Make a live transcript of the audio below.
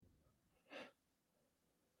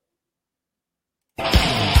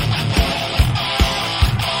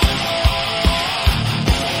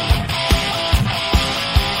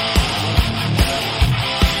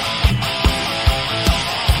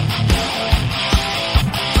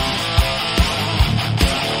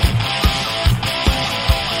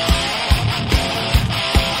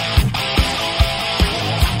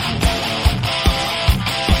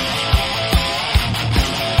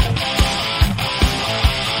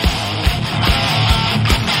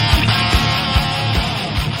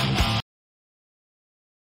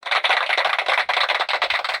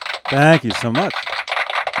Thank you so much.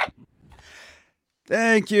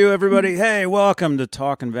 Thank you, everybody. Hey, welcome to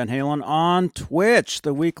Talkin Van Halen on Twitch,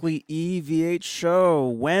 the weekly EVH show,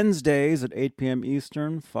 Wednesdays at 8 p.m.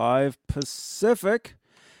 Eastern, 5 Pacific.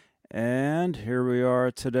 And here we are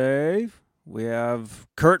today. We have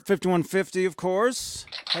Kurt 5150, of course.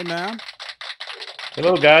 Hey, man.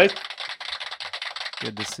 Hello, guys.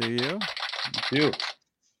 Good to see you. You too.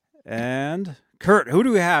 And Kurt, who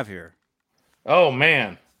do we have here? Oh,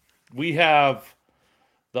 man. We have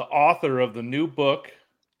the author of the new book,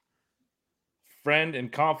 friend and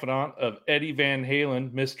confidant of Eddie Van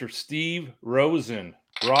Halen, Mr. Steve Rosen,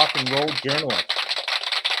 rock and roll journalist.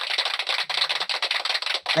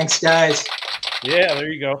 Thanks, guys. Yeah, there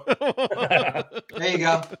you go. There you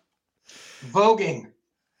go. Voguing.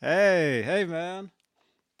 Hey, man.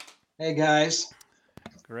 Hey, guys.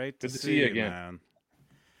 Great Good to see you again. man.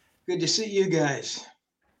 Good to see you guys.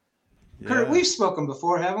 Yeah. Kurt, we've spoken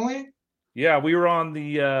before, haven't we? Yeah, we were on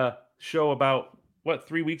the show about,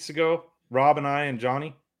 3 weeks ago? Rob and I and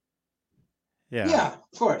Johnny? Yeah,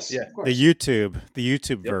 of course. Yeah. Of course. The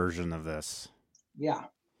YouTube version of this. Yeah.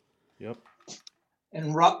 Yep.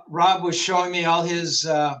 And Rob was showing me all his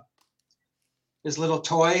little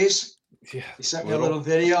toys. Yeah. He sent me a little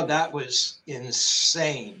video. That was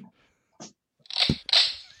insane.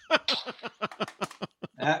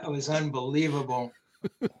 That was unbelievable.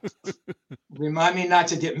 Remind me not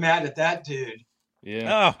to get mad at that dude.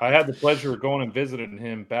 Yeah. Oh. I had the pleasure of going and visiting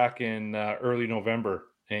him back in early November,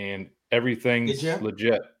 and everything's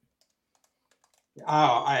legit.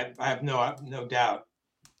 Oh, I have no doubt.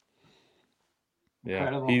 Yeah,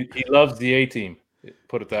 Incredible. he loves the A-team.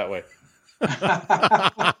 Put it that way.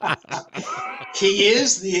 He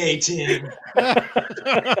is the A-team.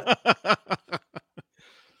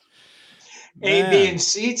 A, B, and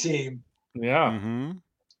C team. Yeah.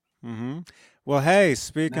 Well, hey,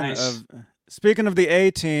 speaking of the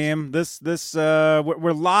A-team, this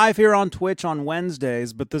we're live here on Twitch on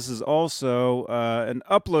Wednesdays, but this is also an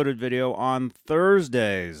uploaded video on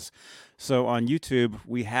Thursdays. So on YouTube,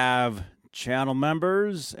 we have channel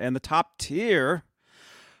members, and the top tier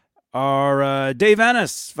are Dave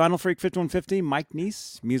Ennis, Final Freak 5150, Mike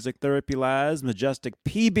Neese, Music Therapy Laz, Majestic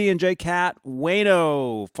PB&J Cat,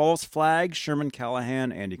 Wayno, False Flag, Sherman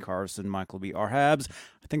Callahan, Andy Carson, Michael B. Arhabs,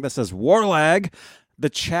 I think that says Warlag, The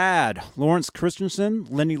Chad, Lawrence Christensen,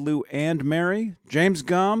 Lenny Lou and Mary, James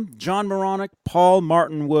Gum, John Moronic, Paul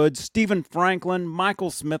Martin Wood, Stephen Franklin,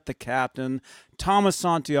 Michael Smith the Captain, Thomas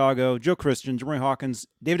Santiago, Joe Christian, Jeremy Hawkins,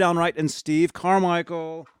 David Allen Wright, and Steve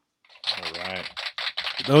Carmichael. All right.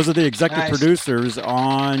 Those are the executive producers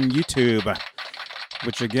on YouTube,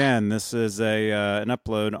 which, again, this is an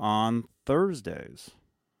upload on Thursdays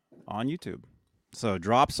on YouTube. So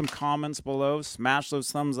drop some comments below, smash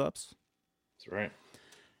those thumbs ups. That's right.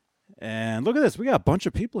 And look at this. We got a bunch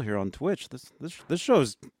of people here on Twitch. This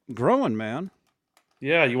show's growing, man.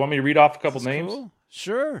 Yeah, you want me to read off a couple names? Cool.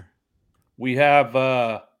 Sure. We have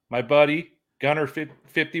my buddy, Gunner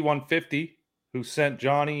 5150, who sent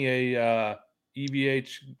Johnny a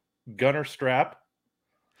EVH Gunner strap.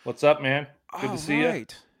 What's up, man? Good to see you.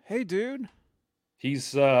 Hey, dude.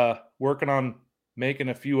 He's working on making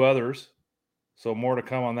a few others, so more to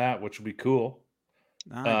come on that, which will be cool.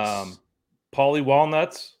 Nice. Paulie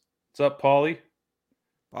Walnuts. What's up, Paulie?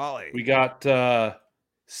 Paulie. We got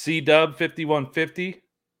C-Dub 5150.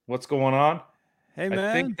 What's going on? Hey, man.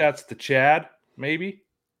 I think that's the Chad, maybe.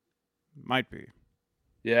 Might be.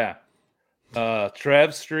 Yeah.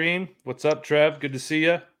 Trev Stream. What's up, Trev? Good to see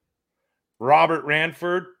you. Robert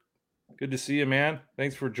Ranford. Good to see you, man.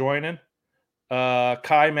 Thanks for joining.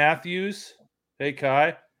 Kai Matthews. Hey,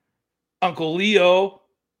 Kai. Uncle Leo.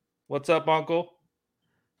 What's up, Uncle?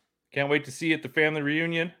 Can't wait to see you at the family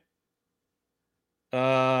reunion.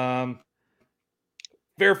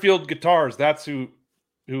 Fairfield Guitars. That's who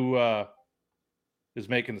is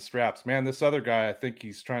making the straps. Man, this other guy, I think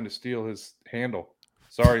he's trying to steal his handle.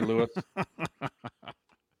 Sorry, Lewis.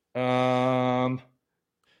 SSAF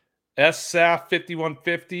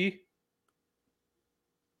 5150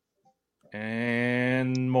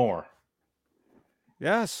 and more.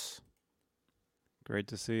 Yes. Great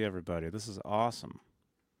to see everybody. This is awesome.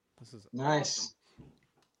 This is nice.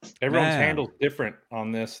 Awesome. Everyone's handle's different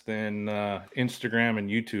on this than Instagram and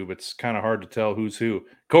YouTube. It's kind of hard to tell who's who.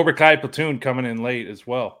 Cobra Kai Platoon coming in late as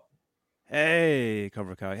well. Hey,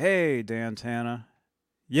 Cobra Kai. Hey, Dan Tana.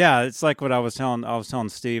 Yeah, it's like what I was telling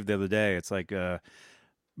Steve the other day. It's like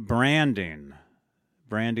branding.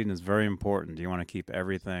 Branding is very important. You want to keep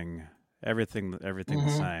everything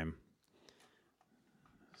the same.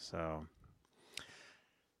 So,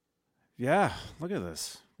 yeah, look at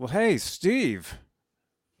this. Well, hey, Steve.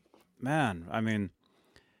 man, I mean,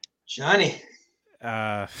 Johnny.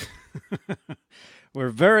 uh, we're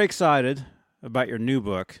very excited about your new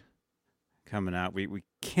book coming out. We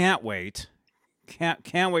can't wait.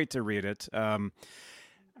 Can't wait to read it. I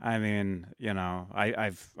mean, you know,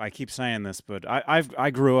 I keep saying this, but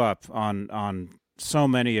I grew up on so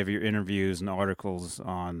many of your interviews and articles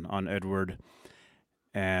on Edward,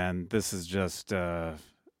 and this is just I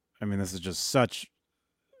mean, this is just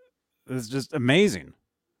amazing.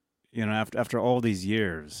 You know, after all these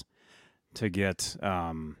years, to get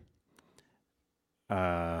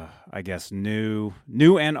I guess new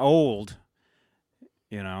and old,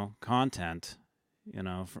 you know, content, you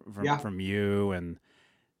know, Yeah. from you, and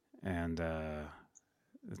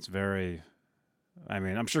it's very. I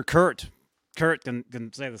mean, I'm sure Kurt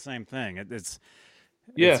can say the same thing. It's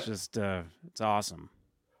Yeah, just it's awesome.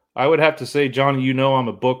 I would have to say, Johnny, you know, I'm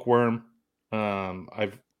a bookworm.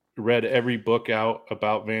 I've read every book out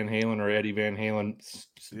about Van Halen or Eddie Van Halen,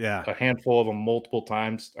 Yeah. a handful of them multiple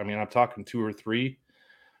times. I mean, I'm talking 2 or 3.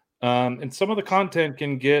 And some of the content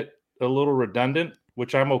can get a little redundant,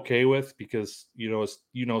 which I'm okay with because,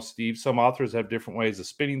 Steve, some authors have different ways of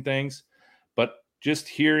spinning things. But just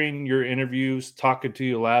hearing your interviews, talking to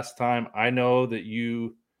you last time, I know that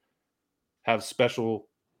you have special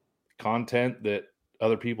content that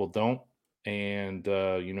other people don't. And,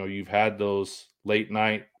 you've had those late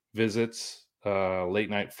night visits, late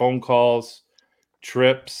night phone calls,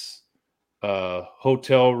 trips,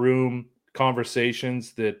 hotel room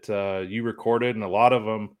conversations that you recorded. And a lot of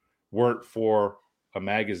them weren't for a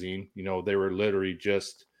magazine. You know, they were literally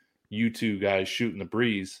just you two guys shooting the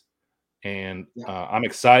breeze. And I'm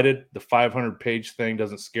excited. The 500-page thing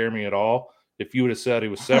doesn't scare me at all. If you would have said it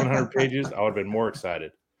was 700 pages, I would have been more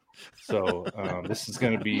excited. So this is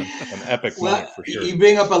going to be an epic moment for sure. You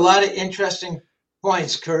bring up a lot of interesting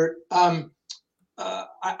points, Kurt. I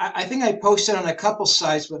think I posted on a couple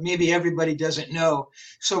sites, but maybe everybody doesn't know.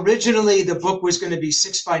 So originally the book was going to be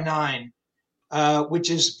 6x9,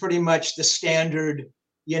 which is pretty much the standard.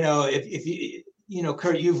 If you,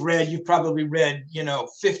 Kurt, you've probably read,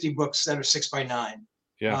 50 books that are 6x9.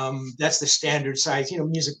 Yeah. That's the standard size,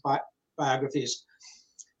 music biographies.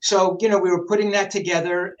 So, we were putting that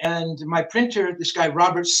together, and my printer, this guy,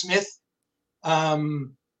 Robert Smith,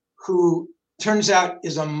 who turns out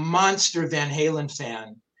is a monster Van Halen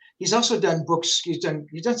fan. He's also done books. He's done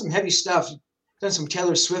some heavy stuff. He's done some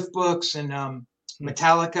Taylor Swift books and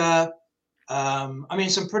Metallica. I mean,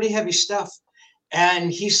 some pretty heavy stuff.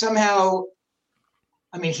 And he somehow,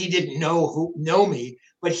 I mean, he didn't know me,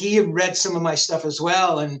 but he had read some of my stuff as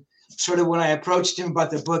well. And sort of when I approached him about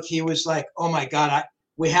the book, he was like, "Oh my God,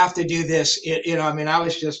 we have to do this." I mean, I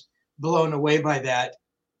was just blown away by that.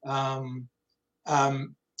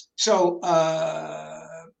 So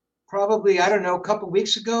probably, I don't know, a couple of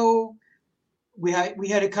weeks ago, we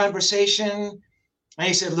had a conversation, and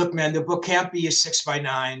he said, "Look, man, the book can't be a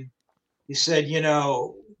 6x9." He said,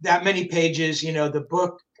 that many pages, the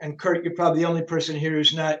book, and Kurt, you're probably the only person here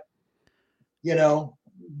who's not,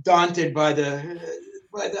 daunted by the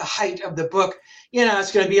height of the book.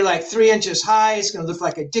 It's going to be like 3 inches high. It's going to look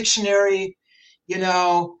like a dictionary.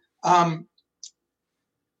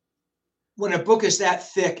 When a book is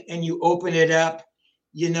that thick and you open it up,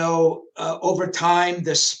 over time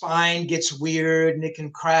the spine gets weird and it can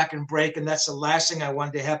crack and break, and that's the last thing I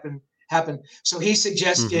wanted to happen. So he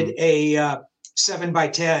suggested a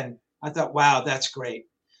 7x10. I thought, wow, that's great.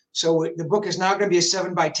 So the book is now going to be a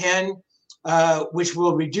 7x10, which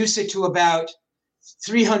will reduce it to about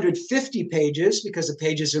 350 pages because the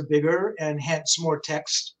pages are bigger and hence more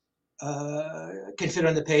text can fit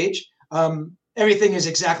on the page. Everything is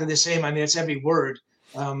exactly the same. I mean, it's every word.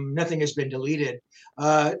 Nothing has been deleted.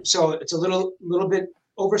 So it's a little bit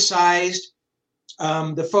oversized.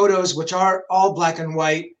 The photos, which are all black and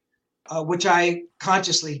white, which I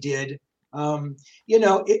consciously did. Honestly,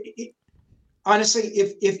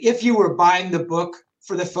 if you were buying the book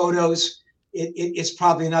for the photos, it's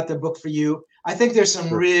probably not the book for you. I think there's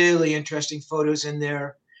some really interesting photos in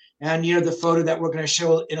there. And, the photo that we're going to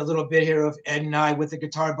show in a little bit here of Ed and I with the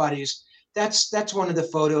guitar buddies, that's one of the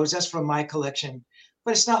photos. That's from my collection.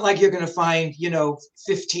 But it's not like you're going to find,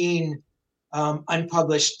 15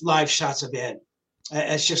 unpublished live shots of Ed.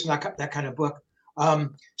 It's just not that kind of book.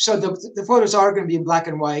 So the photos are going to be in black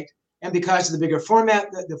and white. And because of the bigger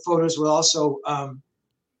format, the photos will also,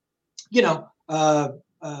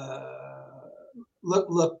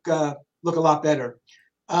 look a lot better.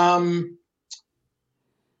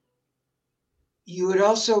 You had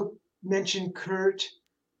also mentioned, Kurt,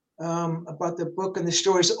 about the book and the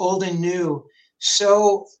stories old and new.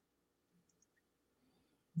 So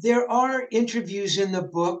there are interviews in the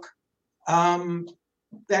book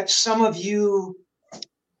that some of you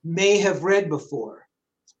may have read before.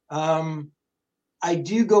 I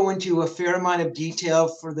do go into a fair amount of detail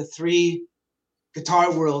for the 3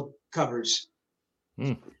 Guitar World covers.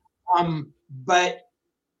 But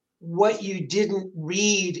what you didn't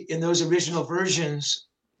read in those original versions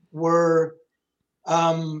were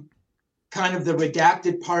kind of the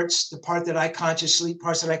redacted parts, the parts that I consciously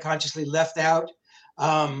left out,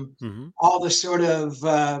 all the sort of,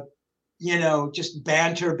 just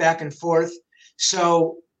banter back and forth.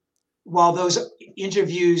 So while those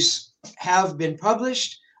interviews have been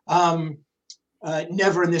published,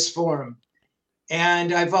 never in this forum.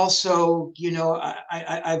 And I've also,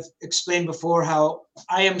 I've explained before how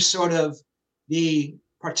I am sort of the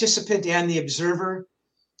participant and the observer.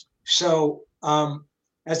 So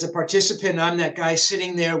as a participant, I'm that guy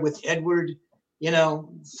sitting there with Edward,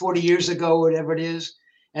 40 years ago, whatever it is.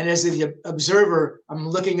 And as the observer, I'm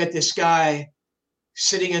looking at this guy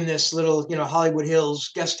sitting in this little, Hollywood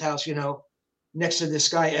Hills guest house, next to this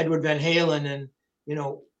guy, Edward Van Halen. And,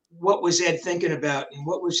 what was Ed thinking about? And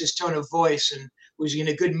what was his tone of voice? And was he in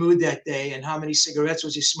a good mood that day? And how many cigarettes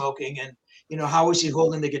was he smoking? And, how was he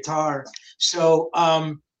holding the guitar? So,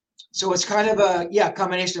 so it's kind of a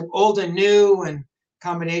combination of old and new, and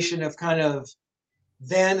combination of kind of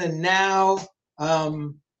then and now.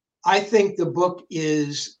 I think the book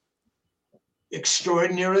is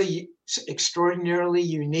extraordinarily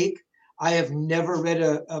unique. I have never read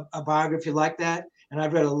a biography like that, and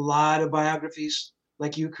I've read a lot of biographies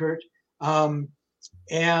like you, Kurt. Man,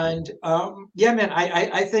 I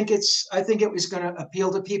think it was going to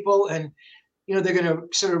appeal to people, and they're going to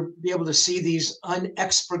sort of be able to see these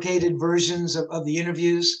unexpurgated versions of the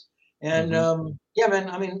interviews. And man,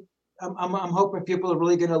 I mean, I'm hoping people are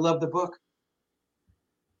really going to love the book.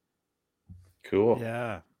 Cool.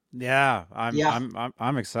 Yeah.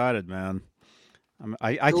 I'm excited, man.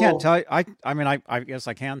 I can't tell you. I guess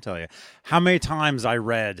I can tell you how many times I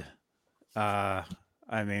read. The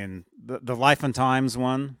Life and Times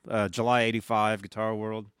one, July '85, Guitar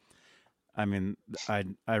World. I mean, I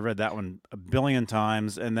read that one a billion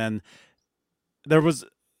times, and then there was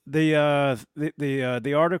the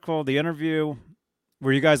article, the interview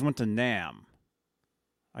where you guys went to NAMM.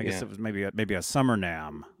 I guess it was maybe a summer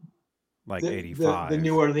NAMM, like '85. The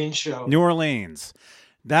New Orleans show. New Orleans.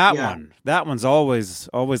 That one's always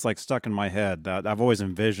like stuck in my head. That I've always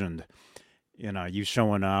envisioned. You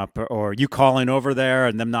showing up or you calling over there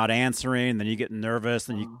and them not answering, then you get nervous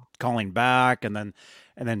and you calling back and then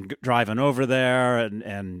driving over there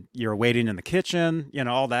and you're waiting in the kitchen,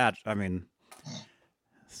 all that. I mean,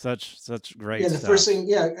 such great stuff. The first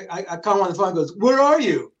thing, I call him on the phone and goes, "Where are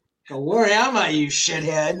you?" I go, "Where am I, you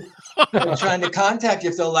shithead? I'm trying to contact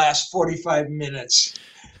you for the last 45 minutes.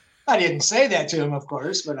 I didn't say that to him, of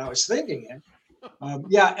course, but I was thinking it.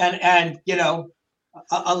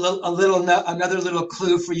 Another little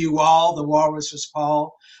clue for you all. The Walrus was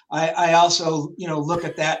Paul. I also, look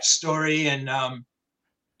at that story and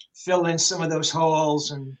fill in some of those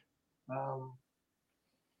holes. And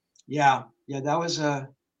that was a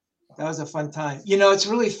fun time. It's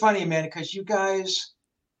really funny, man, because you guys,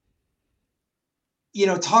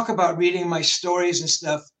 talk about reading my stories and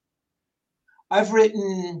stuff. I've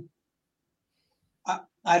written,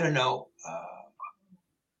 I don't know.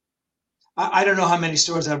 I don't know how many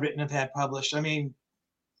stories I've written have had published. I mean,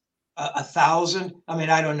 1,000. I mean,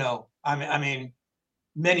 I don't know. I mean,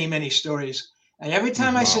 many, many stories. And every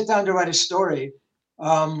time I sit down to write a story,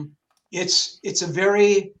 it's a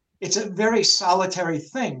very solitary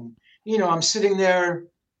thing. I'm sitting there,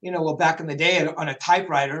 back in the day on a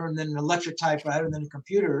typewriter, and then an electric typewriter, and then a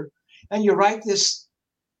computer, and you write this,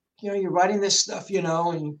 you're writing this stuff,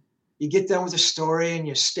 and you get done with a story and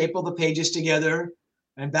you staple the pages together.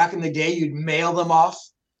 And back in the day, you'd mail them off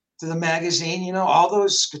to the magazine, all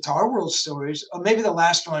those Guitar World stories. Or maybe the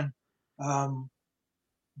last one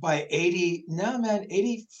by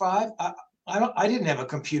 85. I didn't have a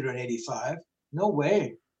computer in 85. No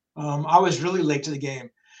way. I was really late to the game.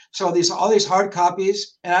 So all these hard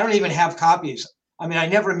copies, and I don't even have copies. I mean, I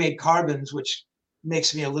never made carbons, which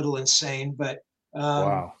makes me a little insane. But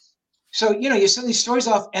wow. So, you send these stories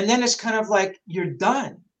off, and then it's kind of like you're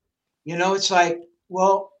done. It's like,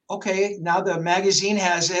 well, okay, now the magazine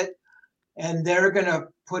has it, and they're going to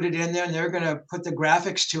put it in there, and they're going to put the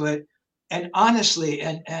graphics to it. And honestly,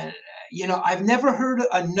 and I've never heard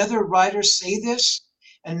another writer say this,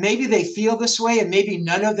 and maybe they feel this way, and maybe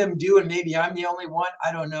none of them do, and maybe I'm the only one.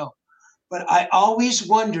 I don't know. But I always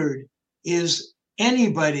wondered, is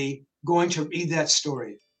anybody going to read that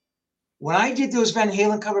story? When I did those Van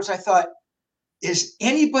Halen covers, I thought, is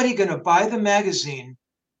anybody going to buy the magazine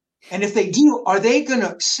And if they do, are they going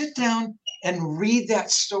to sit down and read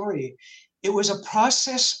that story? It was a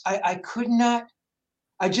process I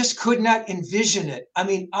just could not envision it. I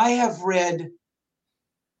mean,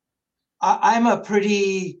 I'm a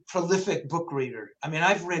pretty prolific book reader. I mean,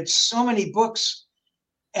 I've read so many books,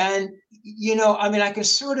 and, I mean, I can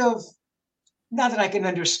sort of, not that I can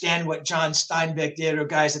understand what John Steinbeck did or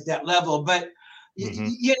guys at that level, but,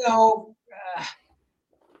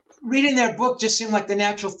 reading their book just seemed like the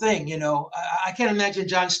natural thing. I can't imagine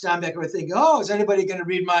John Steinbeck would think, oh, is anybody going to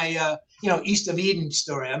read my, East of Eden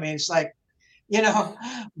story? I mean, it's like,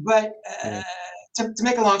 but to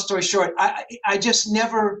make a long story short, I just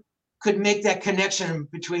never could make that connection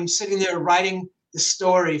between sitting there writing the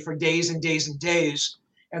story for days and days and days,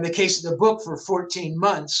 and the case of the book for 14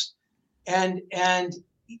 months, and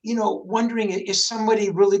wondering, is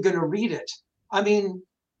somebody really going to read it? I mean,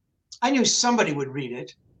 I knew somebody would read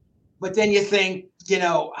it, but then you think,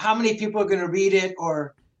 how many people are going to read it,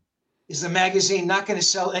 or is the magazine not going to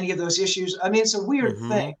sell any of those issues? I mean, it's a weird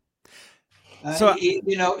thing.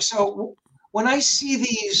 So when I see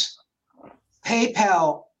these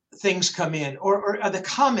PayPal things come in, or the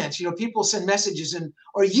comments, people send messages,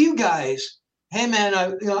 or you guys, hey man,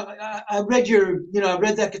 I read I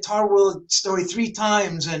read that Guitar World story 3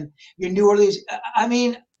 times, and your New Orleans. I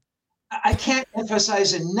mean, I can't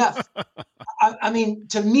emphasize enough. I mean,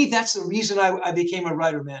 to me, that's the reason I became a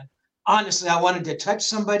writer, man. Honestly, I wanted to touch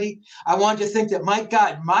somebody. I wanted to think that, my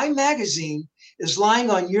God, my magazine is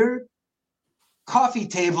lying on your coffee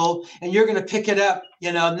table, and you're going to pick it up,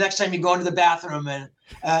 the next time you go into the bathroom, and,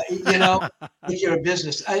 if you're a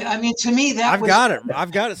business. I mean, to me, I've got it.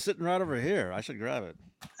 I've got it sitting right over here. I should grab it.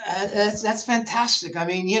 That's fantastic. I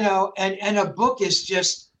mean, and a book is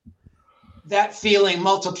just that feeling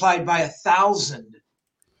multiplied by 1,000.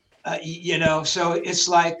 So it's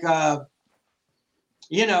like,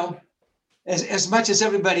 as much as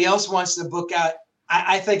everybody else wants the book out,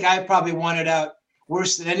 I think I probably want it out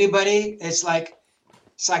worse than anybody. It's like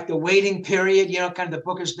the waiting period, kind of the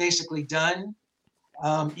book is basically done.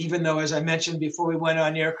 Even though, as I mentioned before we went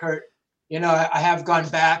on air, Kurt, I have gone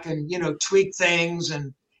back and, tweaked things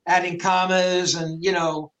and adding commas, and,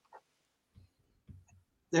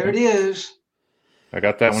 there it is. I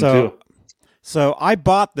got that one too. So I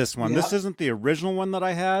bought this one. Yeah. This isn't the original one that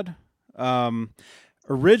I had. When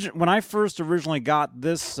I first originally got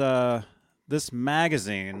this this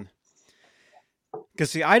magazine,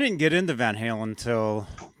 because see, I didn't get into Van Halen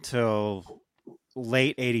till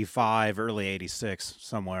late '85, early '86,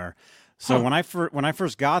 somewhere. So when I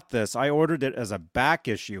first got this, I ordered it as a back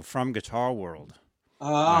issue from Guitar World.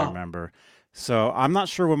 I remember. So I'm not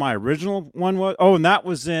sure what my original one was. Oh, and that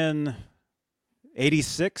was in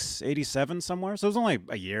 86, 87 somewhere. So it was only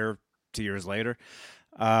a year, 2 years later.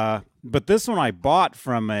 But this one I bought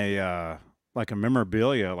from a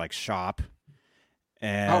memorabilia shop.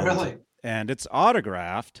 And, really? And it's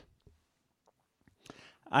autographed.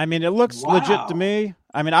 I mean, it looks legit to me.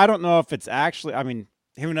 I mean, I don't know if it's actually, I mean,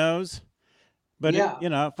 who knows? But yeah.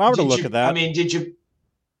 If I were to look at that. I mean, did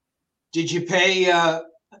you pay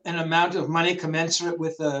an amount of money commensurate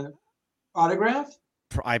with the autograph?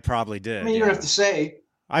 I probably did. I mean, you don't have to say.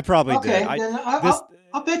 I probably did. Okay, then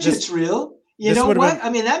I'll bet you it's real. You know what? I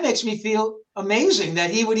mean, that makes me feel amazing that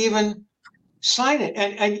he would even sign it.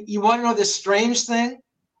 And you want to know this strange thing?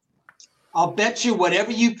 I'll bet you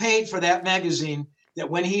whatever you paid for that magazine, that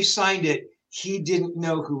when he signed it, he didn't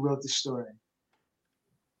know who wrote the story.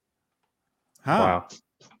 Huh.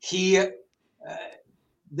 Wow.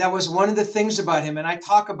 That was one of the things about him, and I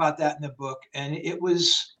talk about that in the book. And it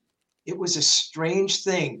was a strange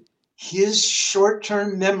thing. His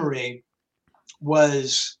short-term memory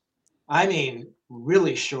was, I mean,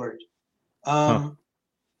 really short. And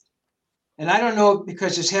I don't know,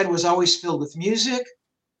 because his head was always filled with music.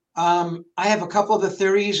 I have a couple of the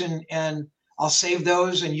theories, and I'll save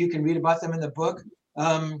those, and you can read about them in the book.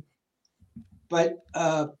 But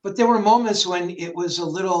there were moments when it was a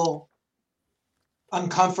little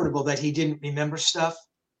uncomfortable that he didn't remember stuff,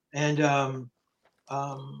 and and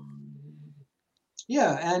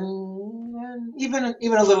even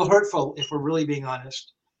a little hurtful, if we're really being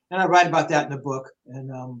honest. And I write about that in the book. And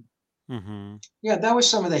that was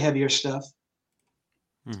some of the heavier stuff.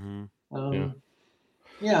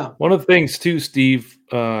 Yeah. One of the things too, Steve,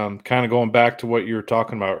 kind of going back to what you were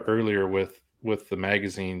talking about earlier with the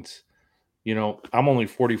magazines. I'm only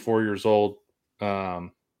 44 years old.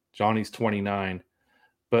 Johnny's 29.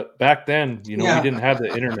 But back then, we didn't have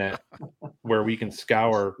the internet where we can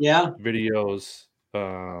scour videos,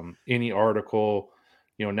 any article.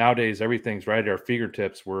 Nowadays everything's right at our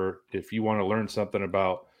fingertips, where if you want to learn something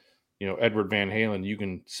about, Edward Van Halen, you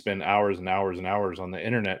can spend hours and hours and hours on the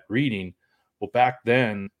internet reading. Well, back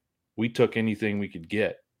then we took anything we could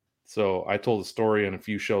get. So I told a story on a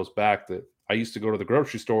few shows back that I used to go to the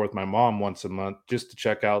grocery store with my mom once a month just to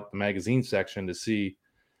check out the magazine section to see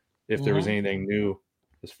if there was anything new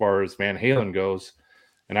as far as Van Halen goes.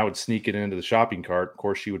 And I would sneak it into the shopping cart. Of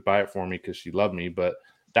course, she would buy it for me because she loved me. But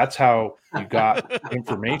that's how you got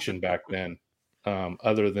information back then,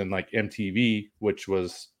 other than like MTV, which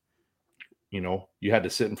was, you had to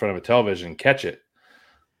sit in front of a television and catch it.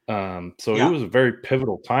 So it was a very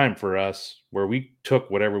pivotal time for us where we took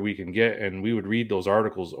whatever we can get, and we would read those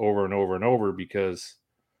articles over and over and over because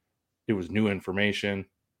it was new information,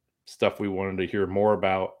 stuff we wanted to hear more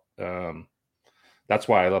about. That's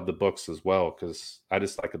why I love the books as well, because I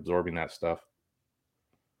just like absorbing that stuff.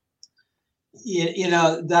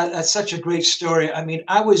 That's such a great story. I mean,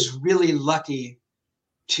 I was really lucky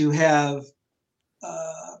to have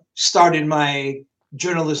started my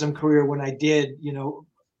journalism career when I did,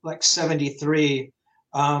 like 73.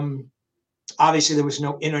 Obviously there was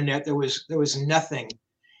no internet, there was nothing.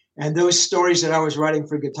 And those stories that I was writing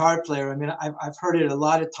for Guitar Player, I mean, I've heard it a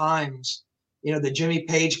lot of times. The Jimmy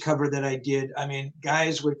Page cover that I did, I mean,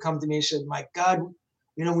 guys would come to me and said, my God,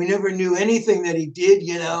 we never knew anything that he did,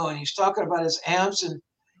 and he's talking about his amps. And,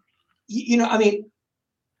 I mean,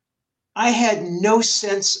 I had no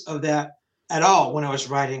sense of that at all when I was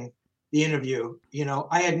writing the interview.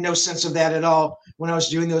 I had no sense of that at all when I was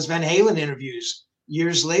doing those Van Halen interviews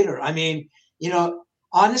years later. I mean,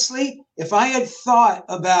 honestly, if I had thought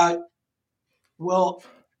about, well,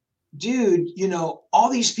 dude, all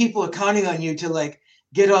these people are counting on you to like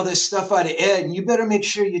get all this stuff out of Ed, and you better make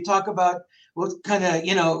sure you talk about what kind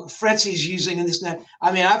of, frets he's using and this and that.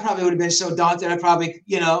 I mean, I probably would have been so daunted. I probably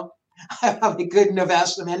couldn't have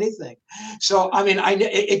asked him anything. So, I mean,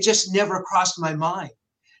 it just never crossed my mind.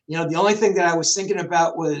 The only thing that I was thinking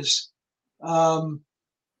about was, I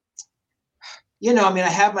mean, I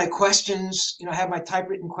have my questions, I have my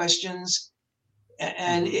typewritten questions,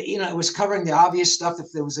 and it was covering the obvious stuff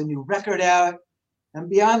if there was a new record out. And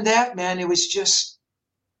beyond that, man, it was just,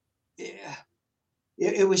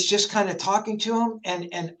 it was just kind of talking to him.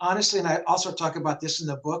 And honestly, and I also talk about this in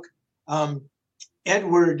the book,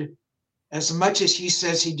 Edward, as much as he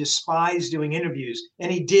says he despised doing interviews,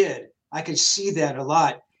 and he did, I could see that a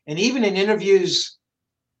lot. And even in interviews,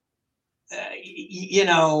 that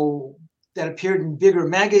appeared in bigger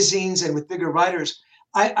magazines and with bigger writers,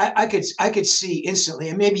 I could see instantly,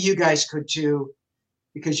 and maybe you guys could too,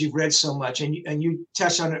 because you've read so much. And you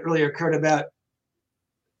touched on it earlier, Kurt, about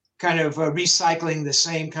kind of recycling the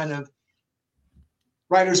same kind of,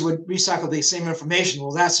 writers would recycle the same information.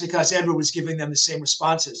 Well, that's because Edward was giving them the same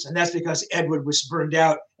responses. And that's because Edward was burned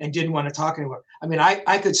out and didn't want to talk anymore. I mean,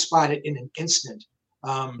 I could spot it in an instant.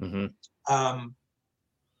 My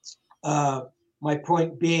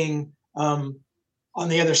point being, on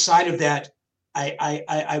the other side of that,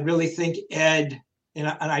 I really think Ed, and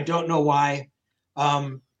I don't know why,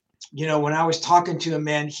 when I was talking to him,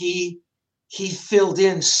 man, he filled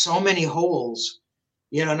in so many holes,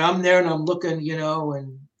 and I'm there and I'm looking,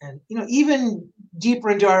 and even deeper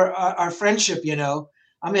into our friendship, I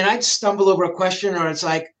mean, I'd stumble over a question, or it's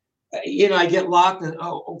like, I get locked and,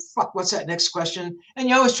 oh, fuck, what's that next question? And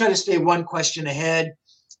you always try to stay one question ahead.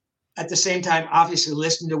 At the same time, obviously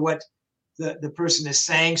listen to what the person is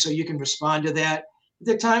saying so you can respond to that.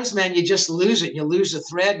 There are times, man, you just lose it. You lose the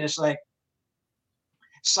thread, and it's like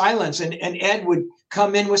silence. And Ed would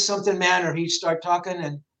come in with something, man, or he'd start talking,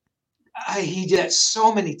 and he did it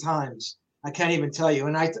so many times. I can't even tell you.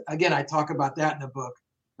 And I talk about that in the book.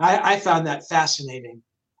 I found that fascinating.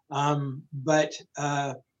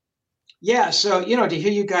 Yeah, so, to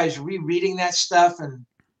hear you guys rereading that stuff, and,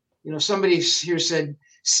 somebody here said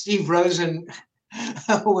Steve Rosen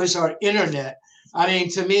was our internet. I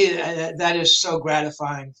mean, to me, that is so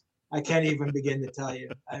gratifying. I can't even begin to tell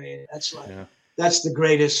you. I mean, that's like, that's the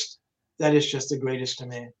greatest. That is just the greatest to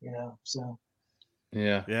me, so.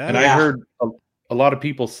 Yeah. And I heard a lot of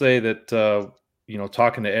people say that,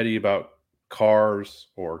 talking to Eddie about cars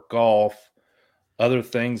or golf, other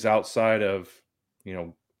things outside of,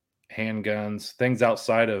 handguns, things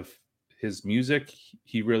outside of his music,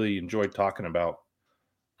 he really enjoyed talking about.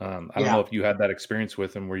 I don't know if you had that experience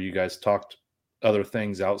with him where you guys talked other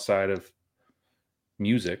things outside of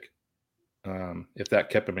music, if that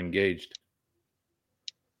kept him engaged.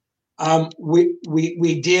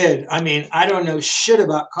 We did. I mean, I don't know shit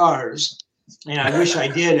about cars, and I wish I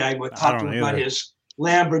did. I would talk to him about his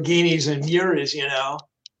Lamborghinis and Miuras.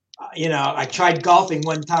 I tried golfing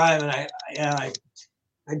one time, and I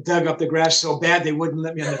dug up the grass so bad they wouldn't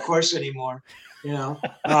let me on the course anymore.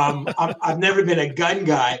 I've never been a gun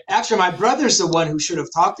guy. Actually, my brother's the one who should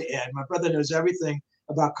have talked to Ed. My brother knows everything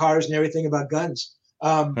about cars and everything about guns.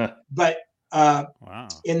 But Wow.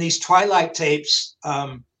 in these Twilight tapes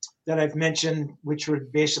that I've mentioned, which were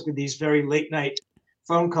basically these very late night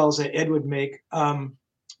phone calls that Ed would make,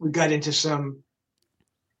 we got into some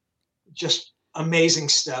just amazing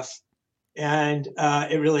stuff. And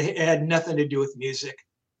it had nothing to do with music.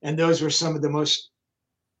 And those were some of the most,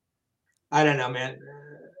 I don't know, man,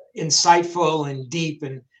 insightful and deep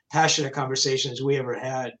and passionate conversations we ever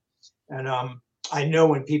had. And I know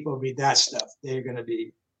when people read that stuff,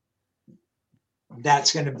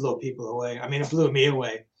 that's going to blow people away. I mean, it blew me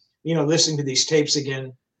away, listening to these tapes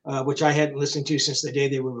again, which I hadn't listened to since the day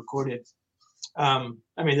they were recorded. I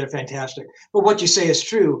mean, they're fantastic. But what you say is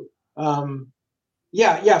true. For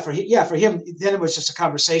him, then it was just a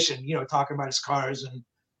conversation, talking about his cars and,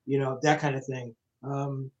 that kind of thing.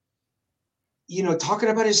 Talking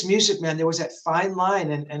about his music, man, there was that fine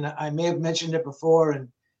line, and I may have mentioned it before. And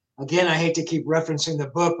again, I hate to keep referencing the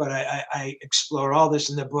book, but I explore all this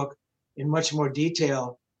in the book in much more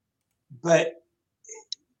detail. But,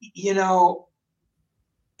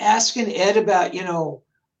 asking Ed about,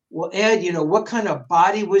 well, Ed, what kind of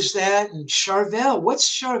body was that? And Charvel, what's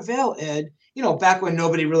Charvel, Ed? Back when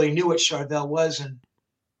nobody really knew what Charvel was. And,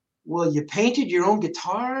 well, you painted your own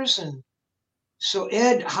guitars. And so,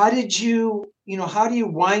 Ed, how do you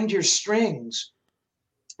wind your strings?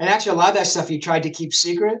 And actually, a lot of that stuff he tried to keep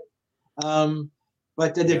secret.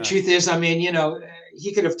 But the truth is, I mean,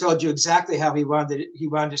 he could have told you exactly how he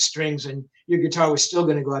wound his strings, and your guitar was still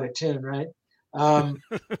going to go out of tune, right?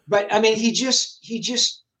 But I mean, he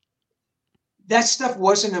just that stuff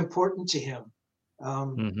wasn't important to him.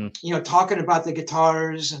 Talking about the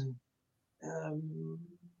guitars and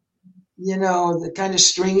the kind of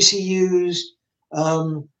strings he used,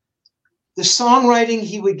 the songwriting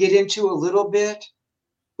he would get into a little bit,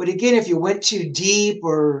 but again, if you went too deep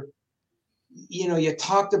or you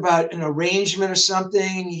talked about an arrangement or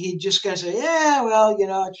something, he'd just kind of say, yeah, well,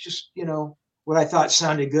 it's just, what I thought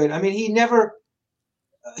sounded good. I mean, he never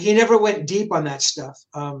went deep on that stuff,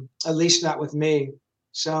 at least not with me.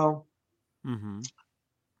 So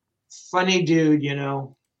funny dude,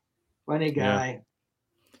 funny guy. Yeah.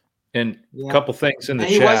 And a couple things in the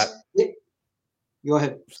chat. Go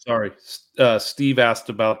ahead. Sorry. Steve asked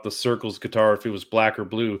about the Circles guitar, if it was black or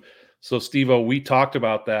blue. So, Steve-O, we talked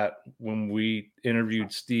about that when we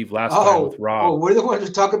interviewed Steve last time with Rob. Oh, we're the ones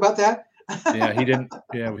to talk about that? Yeah, he didn't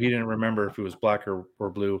remember if it was black or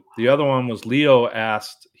blue. The other one was Leo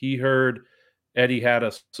asked, he heard Eddie had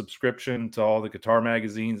a subscription to all the guitar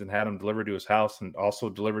magazines and had them delivered to his house and also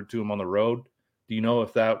delivered to him on the road. Do you know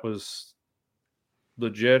if that was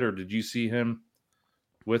legit, or did you see him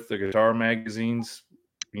with the guitar magazines,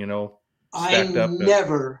 stacked up?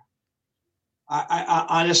 I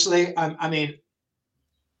honestly,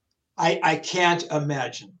 I can't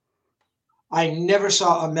imagine. I never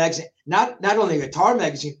saw a magazine, not only a guitar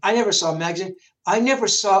magazine. I never saw a magazine. I never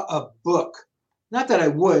saw a book. Not that I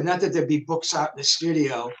would, not that there'd be books out in the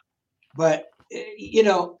studio, but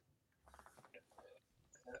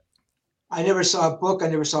I never saw a book. I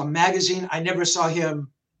never saw a magazine. I never saw him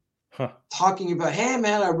talking about, hey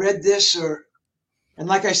man, I read this, and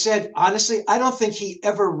like I said, honestly, I don't think he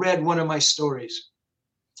ever read one of my stories.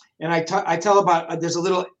 And I tell about, there's a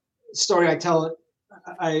little story I talk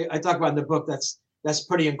about in the book that's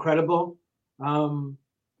pretty incredible.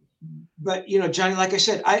 But Johnny, like I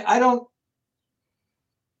said, I don't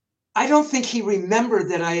think he remembered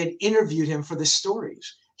that I had interviewed him for the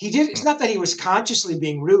stories. He did. It's not that he was consciously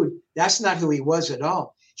being rude. That's not who he was at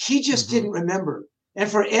all. He just didn't remember. And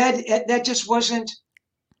for Ed, that just wasn't,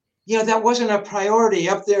 that wasn't a priority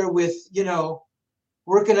up there with,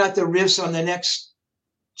 working out the riffs on the next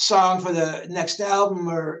song for the next album,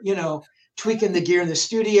 or, tweaking the gear in the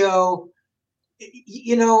studio,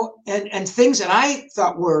 and things that I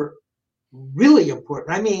thought were really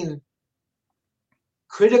important. I mean,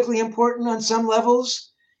 critically important on some levels.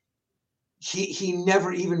 He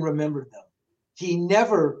never even remembered them. He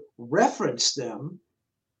never referenced them.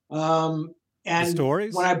 And the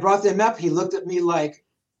stories? When I brought them up, he looked at me like,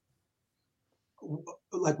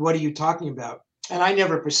 what are you talking about? And I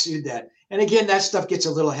never pursued that. And again, that stuff gets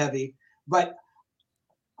a little heavy, but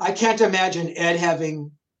I can't imagine Ed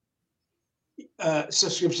having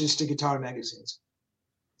subscriptions to guitar magazines.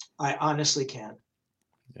 I honestly can't.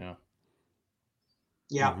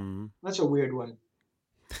 Yeah. That's a weird one.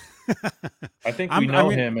 I think we know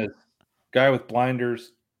him as guy with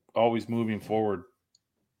blinders, always moving forward.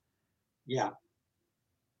 Yeah.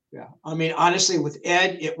 I mean, honestly, with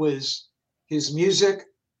Ed, it was his music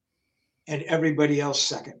and everybody else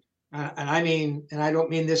second. And I don't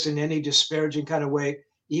mean this in any disparaging kind of way.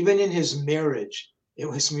 Even in his marriage, it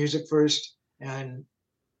was music first and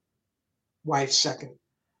wife second.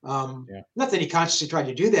 Not that he consciously tried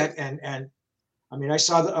to do that. And I mean, I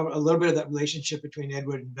saw a little bit of that relationship between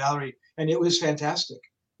Edward and Valerie, and it was fantastic.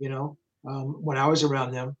 When I was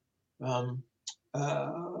around them,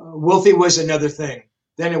 Wolfie was another thing.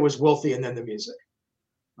 Then it was Wolfie, and then the music.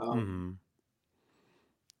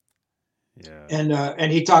 Yeah.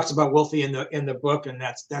 And he talks about Wolfie in the book, and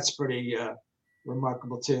that's pretty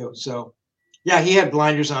remarkable too. So, yeah, he had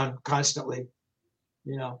blinders on constantly.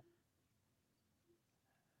 Yeah.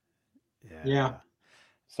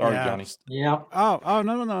 Sorry, Yeah. Johnny. Yeah. Oh,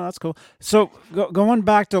 no, that's cool. So going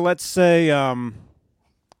back to, let's say,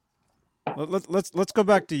 let's go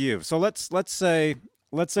back to you. So let's say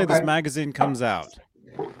Okay. this magazine comes out.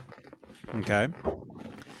 Okay.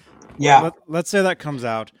 Yeah. Let's say that comes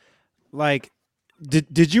out. Like,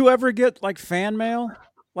 did you ever get like fan mail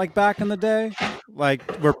like back in the day? Like,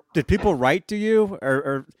 did people write to you,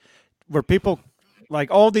 or were people,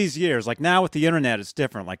 like, all these years, like now with the internet, it's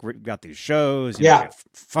different. Like, we've got these shows, you know, we have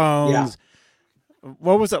phones. Yeah.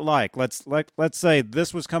 What was it like? Let's say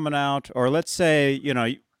this was coming out, or let's say,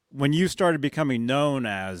 when you started becoming known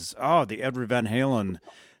as, the Edward Van Halen,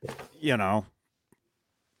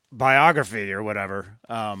 biography or whatever.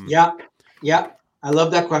 Yeah. I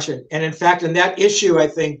love that question. And in fact, in that issue, I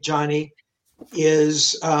think, Johnny,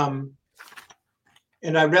 is, and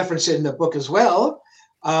I reference it in the book as well.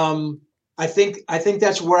 I think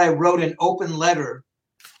that's where I wrote an open letter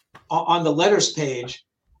on the letters page,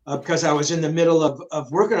 because I was in the middle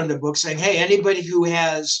of working on the book, saying, hey, anybody who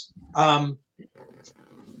has, any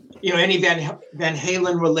Van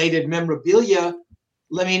Halen related memorabilia,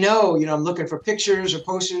 let me know. I'm looking for pictures or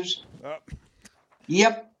posters.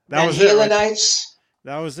 Yep. That was Halenites.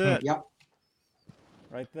 That was it. Yep.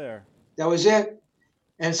 Right there. That was it.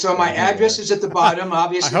 And so my address is at the bottom.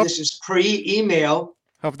 Obviously, this is pre-email.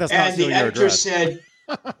 Hope that's not still your address. And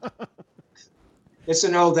the editor said, it's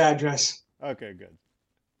an old address. Okay, good.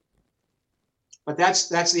 But that's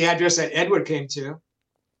the address that Edward came to.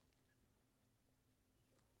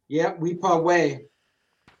 Yeah, Weepaw Way.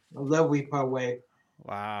 I love Weepaw Way.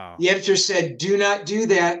 Wow. The editor said, do not do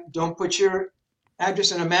that. Don't put your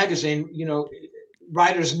address in a magazine.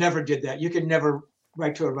 Writers never did that. You could never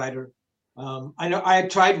write to a writer. I know I had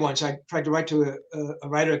tried once. I tried to write to a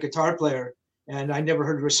writer, a guitar player, and I never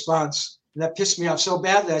heard a response. And that pissed me off so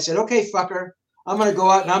badly. I said, okay, fucker, I'm going to go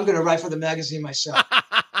out and I'm going to write for the magazine myself.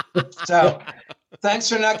 So thanks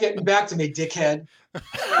for not getting back to me, dickhead.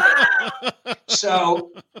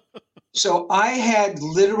 So I had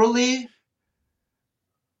literally,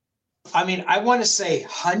 I want to say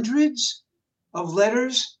hundreds of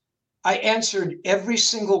letters. I answered every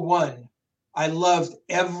single one. I loved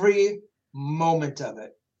every moment of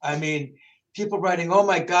it. People writing, oh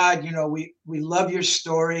my God, we love your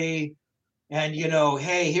story. And,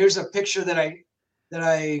 hey, here's a picture that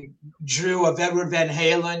I drew of Edward Van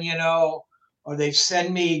Halen, or they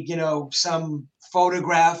send me, some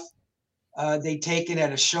photograph they taken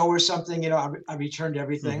at a show or something. I returned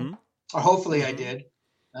everything, or hopefully I did.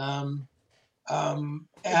 And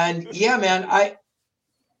yeah, man,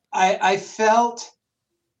 I felt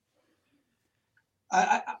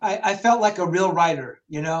like a real writer,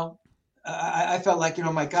 I felt like,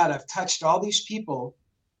 my God, I've touched all these people.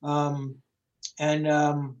 And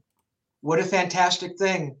what a fantastic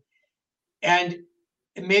thing. And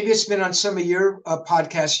maybe it's been on some of your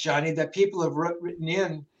podcasts, Johnny, that people have written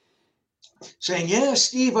in saying, yeah,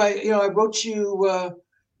 Steve, I wrote you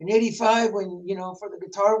in 85 when, for the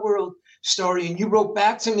Guitar World story, and you wrote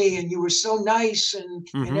back to me and you were so nice and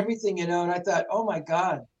everything, and I thought, oh my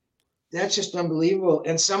God, that's just unbelievable.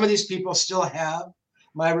 And some of these people still have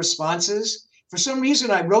my responses. For some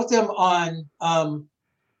reason, I wrote them on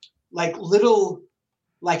like little,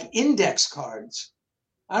 like index cards.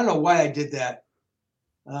 I don't know why I did that.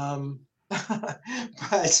 But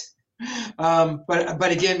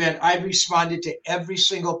again, man, I responded to every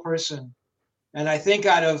single person. And I think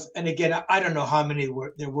and again, I don't know how many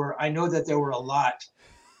there were. I know that there were a lot.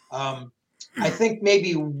 I think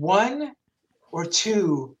maybe one or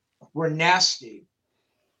two were nasty.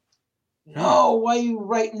 No, why are you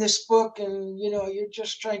writing this book? And, you're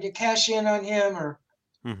just trying to cash in on him, or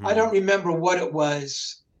I don't remember what it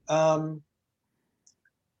was. And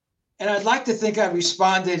I'd like to think I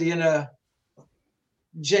responded in a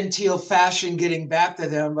genteel fashion getting back to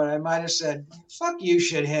them, but I might have said, fuck you,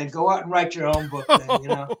 shithead, go out and write your own book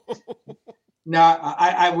then, No,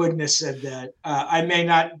 I wouldn't have said that.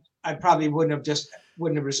 I probably wouldn't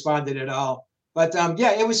have responded at all. But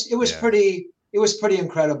yeah, it was Yeah. pretty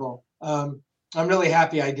incredible. I'm really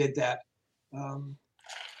happy I did that. Um,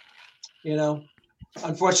 you know,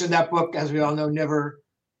 unfortunately, that book, as we all know, never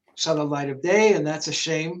saw the light of day, and that's a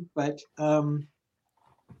shame. But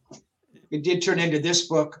it did turn into this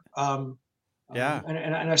book. Yeah.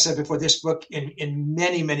 And I said before, this book, in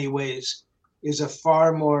many ways, is a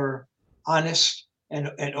far more honest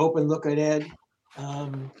and open look at Ed,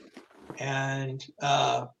 and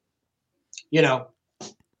you know,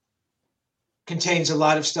 contains a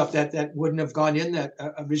lot of stuff that wouldn't have gone in that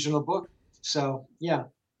original book. So yeah,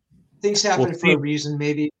 things Well, happen for a Steve, reason.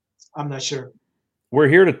 Maybe I'm not sure. we're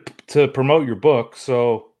here to promote your book.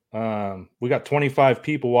 So we got 25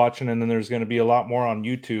 people watching, and then there's going to be a lot more on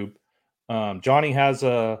YouTube. Johnny has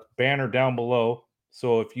a banner down below.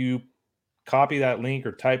 So if you copy that link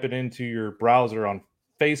or type it into your browser on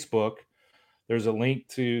Facebook, there's a link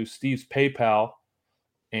to Steve's PayPal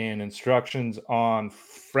and instructions on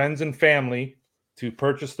friends and family to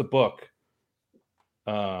purchase the book.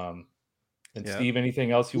 And Yeah. Steve,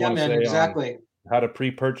 anything else you Yeah, want to man, say exactly. on how to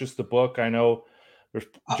pre-purchase the book? I know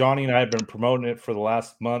Johnny and I have been promoting it for the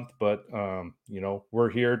last month, but we're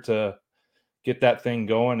here to get that thing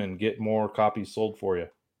going and get more copies sold for you.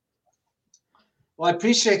 Well, I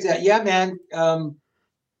appreciate that. Yeah, man.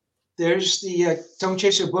 There's the Don't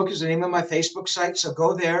Chase Your Book is the name of my Facebook site. So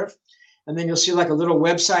go there, and then you'll see like a little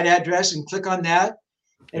website address, and click on that,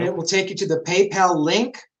 and it will take you to the PayPal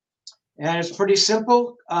link. And it's pretty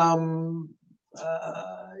simple.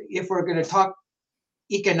 If we're going to talk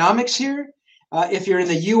economics here, if you're in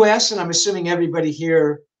the U.S., and I'm assuming everybody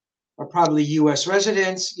here are probably U.S.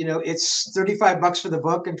 residents, it's $35 for the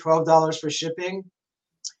book and $12 for shipping.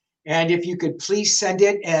 And if you could please send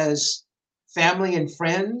it as family and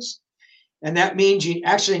friends, and that means you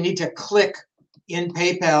actually need to click in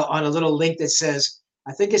PayPal on a little link that says,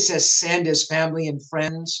 I think it says send as family and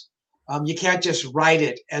friends. You can't just write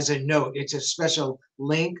it as a note. It's a special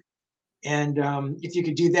link. And if you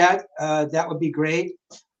could do that, that would be great.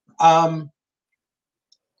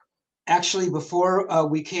 Actually, before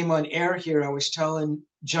we came on air here, I was telling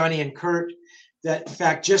Johnny and Kurt that, in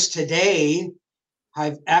fact, just today,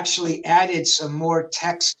 I've actually added some more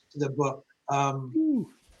text to the book.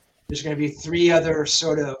 There's going to be 3 other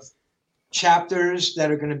sort of chapters that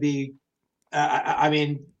are going to be, that are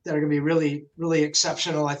going to be really, really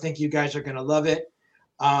exceptional. I think you guys are going to love it.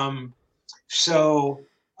 So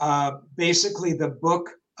basically, the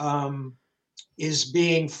book is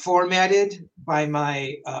being formatted by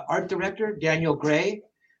my art director, Daniel Gray,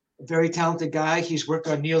 a very talented guy. He's worked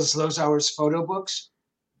on Neil Zlozauer's photo books.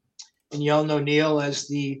 And you all know Neil as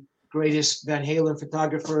the greatest Van Halen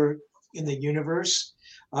photographer in the universe.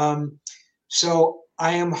 So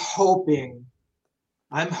I'm hoping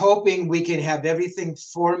we can have everything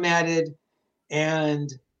formatted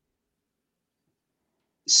and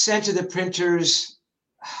sent to the printers.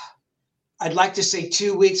 I'd like to say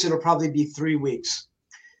 2 weeks. It'll probably be 3 weeks.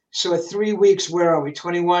 So at 3 weeks, where are we?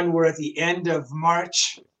 21. We're at the end of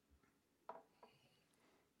March.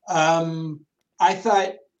 I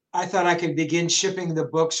thought I could begin shipping the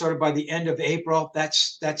book sort of by the end of April.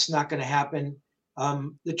 That's not going to happen.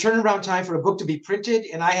 The turnaround time for a book to be printed,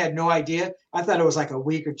 and I had no idea. I thought it was like a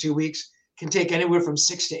week or 2 weeks. Can take anywhere from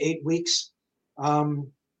 6 to 8 weeks.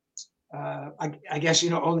 I guess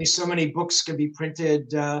only so many books can be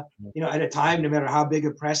printed at a time, no matter how big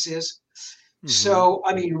a press is. Mm-hmm. So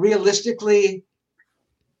realistically,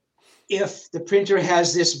 if the printer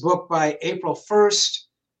has this book by April 1st,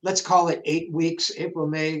 let's call it 8 weeks, April,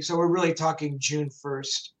 May. So we're really talking June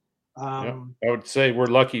 1st. I would say we're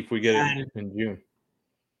lucky if we get it in June.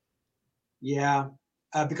 Yeah,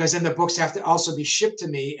 because then the books have to also be shipped to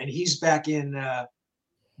me, and he's back in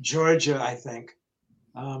Georgia, I think.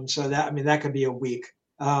 So that could be a week.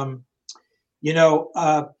 Some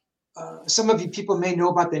of you people may know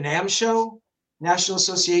about the NAMM show, National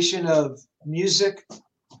Association of Music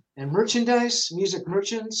and Merchandise, Music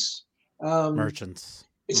Merchants. Merchants.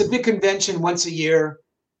 It's a big convention once a year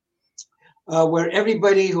where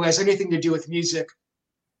everybody who has anything to do with music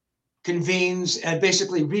convenes, and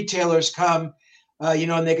basically retailers come,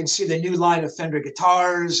 and they can see the new line of Fender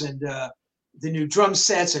guitars and the new drum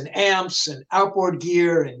sets and amps and outboard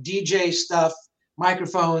gear and DJ stuff,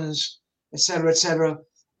 microphones, et cetera, et cetera.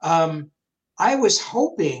 I was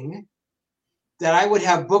hoping that I would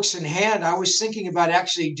have books in hand. I was thinking about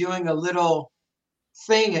actually doing a little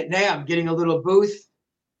thing at NAMM, getting a little booth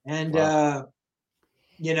and,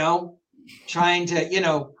 trying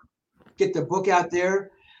to, get the book out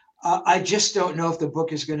there. I just don't know if the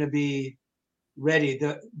book is going to be ready.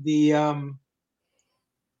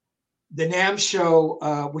 the NAMM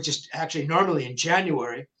show, which is actually normally in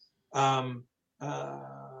January, it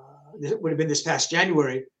would have been this past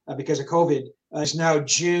January because of COVID, is now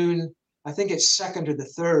June. I think it's 2nd or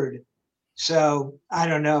the 3rd. So I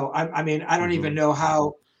don't know. I mean, I don't even know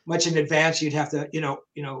how much in advance you'd have to,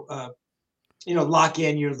 lock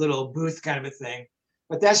in your little booth kind of a thing.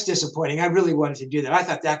 But that's disappointing. I really wanted to do that. I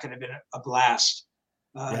thought that could have been a blast.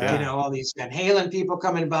 All these Van Halen people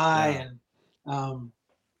coming by, and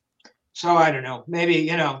so I don't know.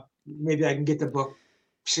 Maybe maybe I can get the book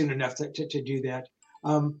soon enough to do that.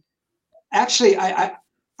 Actually, I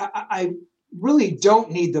really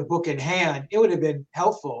don't need the book in hand. It would have been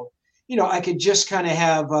helpful. I could just kind of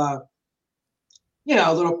have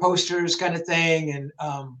little posters kind of thing, and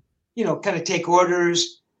kind of take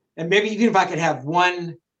orders, and maybe even if I could have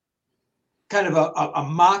one kind of a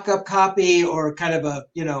mock-up copy or kind of a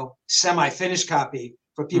semi-finished copy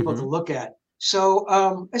for people to look at.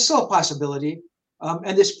 So it's still a possibility.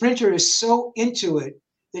 And this printer is so into it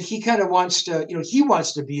that he kind of wants to, he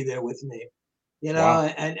wants to be there with me, Wow.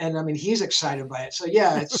 and I mean, he's excited by it. So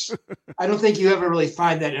yeah, I don't think you ever really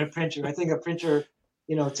find that in a printer. I think a printer,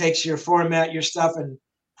 takes your format, your stuff, and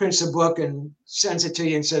prints a book and sends it to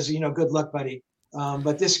you and says, good luck, buddy.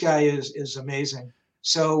 But this guy is amazing.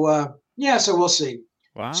 So so we'll see.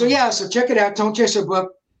 Wow. So so check it out. Tone Chaser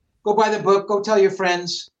book. Go buy the book. Go tell your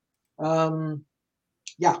friends. There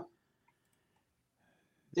you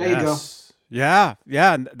go. Yeah,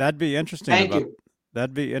 that'd be interesting. Thank you.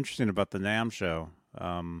 That'd be interesting about the NAMM show.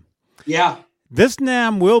 Yeah. This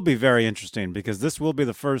NAMM will be very interesting because this will be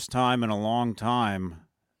the first time in a long time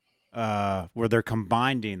where they're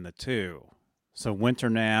combining the two. So Winter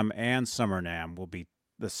NAMM and Summer NAMM will be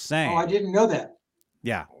the same. Oh, I didn't know that.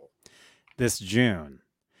 Yeah, this June.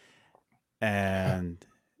 And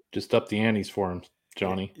just up the antes for him,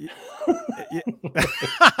 Johnny.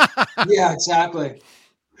 Yeah, exactly.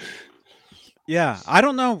 Yeah, I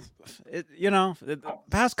don't know. The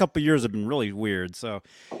past couple of years have been really weird, so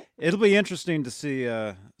it'll be interesting to see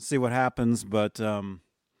what happens. But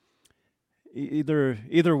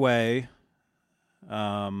either way,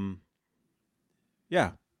 I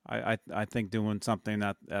think doing something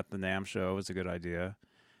at the NAMM show is a good idea.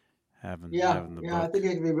 Having the book. I think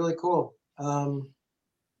it could be really cool. I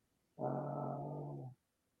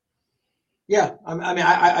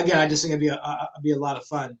just think it'd be a lot of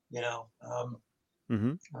fun.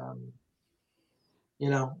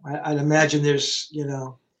 I'd imagine there's,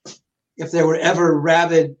 if there were ever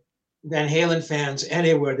rabid Van Halen fans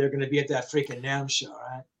anywhere, they're going to be at that freaking NAMM show,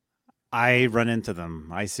 right? I run into them.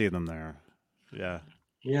 I see them there. Yeah.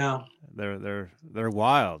 Yeah. They're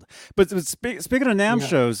wild. But speaking of NAMM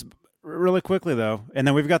shows, really quickly though, and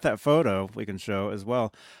then we've got that photo we can show as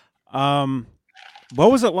well. What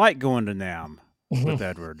was it like going to NAMM with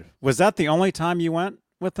Edward? Was that the only time you went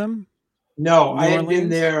with him? No, I had been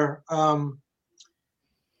there.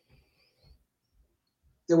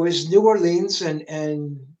 There was New Orleans,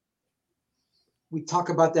 and we talk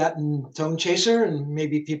about that in Tone Chaser, and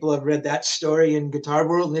maybe people have read that story in Guitar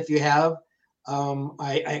World. And if you have,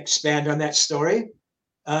 I expand on that story.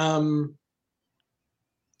 I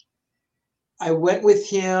went with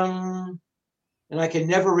him, and I can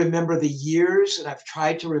never remember the years, and I've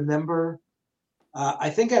tried to remember. I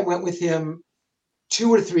think I went with him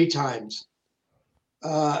 2 or 3 times.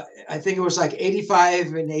 I think it was like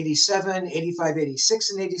 85 and 87, 85,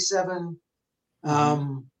 86 and 87.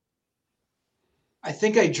 I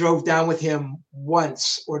think I drove down with him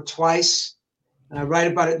once or twice, and I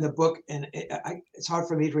write about it in the book, and it's hard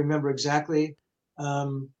for me to remember exactly.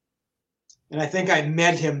 And I think I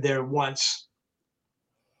met him there once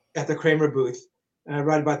at the Kramer booth, and I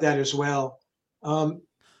write about that as well.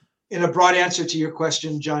 In a broad answer to your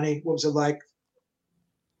question, Johnny, what was it like?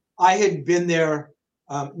 I had been there,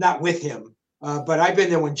 not with him, but I'd been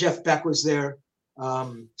there when Jeff Beck was there,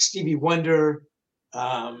 Stevie Wonder.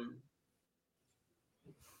 I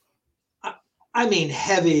mean,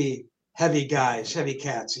 heavy guys, heavy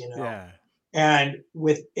cats, Yeah. And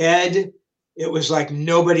with Ed, it was like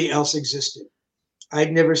nobody else existed.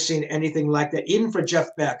 I'd never seen anything like that, even for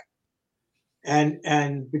Jeff Beck.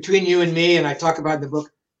 And between you and me, and I talk about in the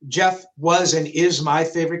book, Jeff was and is my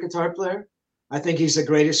favorite guitar player. I think he's the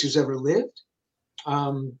greatest who's ever lived.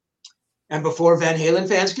 And before Van Halen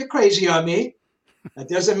fans get crazy on me, that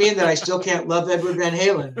doesn't mean that I still can't love Edward Van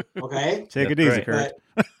Halen. Okay, take it easy, Kurt.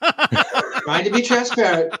 Trying to be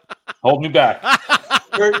transparent. Hold me back.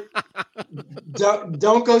 Kurt,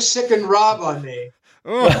 don't go sick and Rob on me.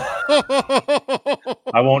 I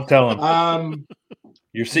won't tell him.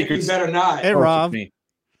 Your secrets. You better not. Hey, Rob. Me.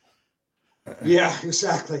 Yeah,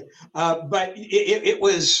 exactly. But it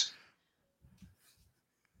was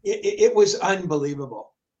it was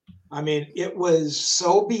unbelievable. I mean, it was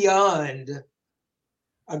so beyond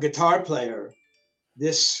a guitar player.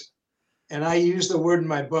 This, and I use the word in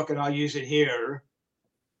my book, and I'll use it here.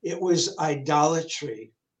 It was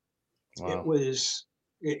idolatry. Wow.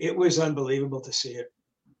 It was unbelievable to see it.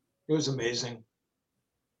 It was amazing.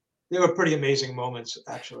 They were pretty amazing moments,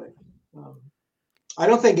 actually. I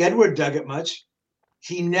don't think Edward dug it much.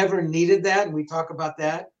 He never needed that, and we talk about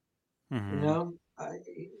that. Mm-hmm. You know,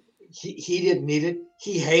 he didn't need it.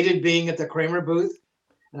 He hated being at the Kramer booth,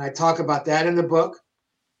 and I talk about that in the book.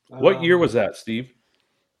 What year was that, Steve?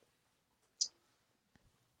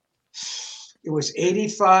 It was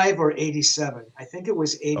 85 or 87. I think it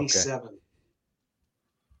was 87. Okay.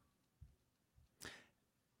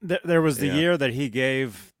 There was the year that he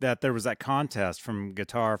gave that there was that contest from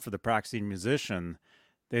Guitar for the Practicing Musician.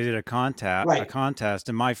 They did a contest,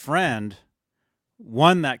 and my friend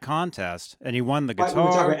won that contest, and he won the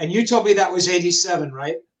guitar. And you told me that was 87,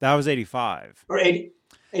 right? That was 85. Or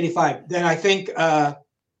 85. Then I think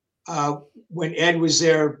when Ed was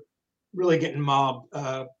there really getting mobbed,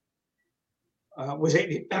 was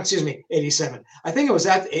 87. I think it was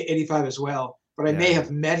at 85 as well, but I may have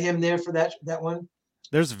met him there for that one.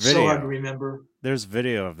 There's video. So hard to remember. There's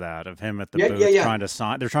video of that, of him at the booth trying to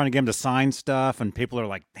sign. They're trying to get him to sign stuff, and people are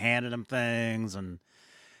like handing him things. And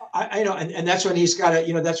I know, and that's when he's got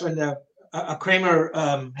that's when a Kramer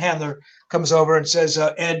handler comes over and says,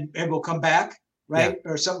 Ed will come back, right?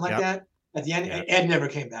 Or something like that. At the end, Ed never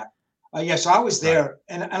came back. So I was there,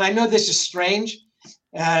 and I know this is strange,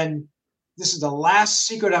 and this is the last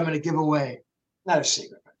secret I'm going to give away. Not a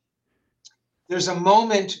secret. There's a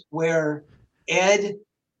moment where Ed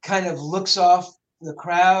kind of looks off the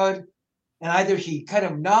crowd, and either he kind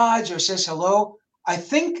of nods or says hello. I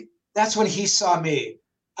think that's when he saw me.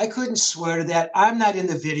 I couldn't swear to that. I'm not in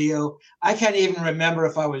the video. I can't even remember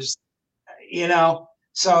if I was,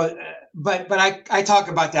 so, but I talk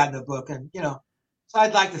about that in the book, and, so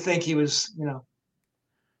I'd like to think he was,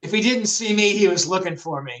 if he didn't see me, he was looking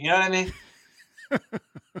for me. You know what I mean?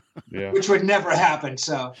 Yeah. Which would never happen.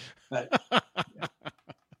 So, but.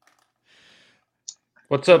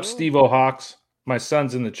 What's up, Steve O'Hawks? My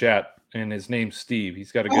son's in the chat, and his name's Steve.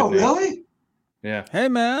 He's got a good name. Oh, really? Yeah. Hey,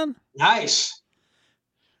 man. Nice.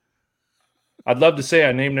 I'd love to say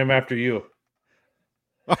I named him after you.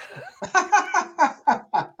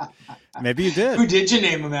 Maybe you did. Who did you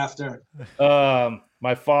name him after?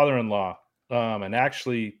 My father-in-law, and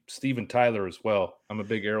actually Steven Tyler as well. I'm a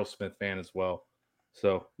big Aerosmith fan as well.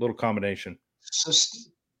 So, little combination.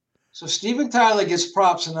 So Steven Tyler gets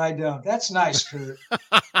props and I don't. That's nice, Kurt.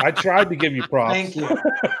 I tried to give you props. Thank you.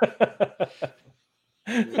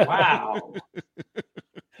 Wow.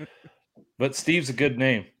 But Steve's a good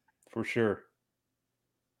name for sure.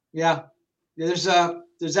 Yeah. There's actually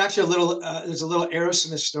a little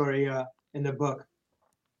Aerosmith story in the book.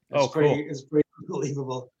 It's cool. It's pretty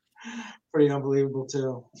unbelievable. Pretty unbelievable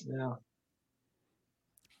too. Yeah.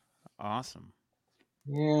 Awesome.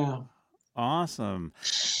 Yeah. Awesome.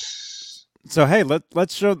 So hey,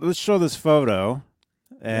 let's show this photo,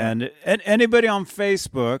 and anybody on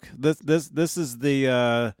Facebook, this is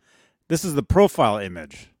the profile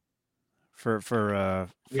image for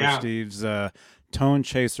Steve's Tone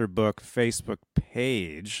Chaser Book Facebook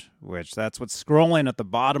page, which that's what's scrolling at the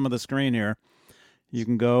bottom of the screen here. You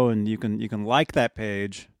can go and you can like that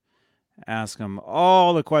page, ask him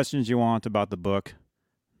all the questions you want about the book.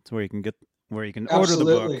 It's where you can order the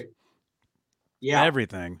book. Yeah.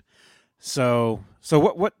 Everything. So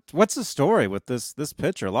what's the story with this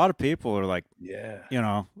picture? A lot of people are like,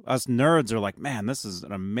 us nerds are like, man, this is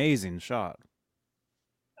an amazing shot.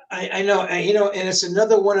 I know, and it's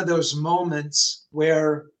another one of those moments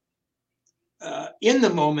where, in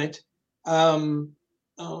the moment, I'm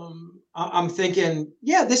thinking,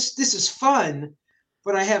 this is fun,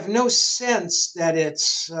 but I have no sense that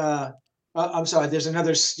it's. I'm sorry, there's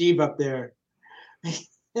another Steve up there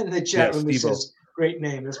in the chat room who says, "Great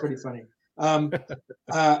name." That's pretty funny. So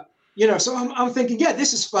I'm thinking,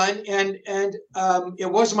 this is fun, and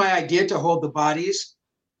it was my idea to hold the bodies.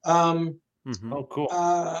 Oh, cool.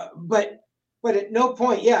 But at no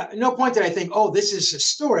point did I think, oh, this is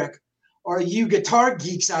historic, or you guitar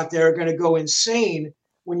geeks out there are going to go insane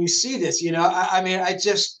when you see this. It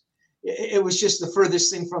was just the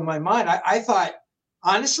furthest thing from my mind. I thought,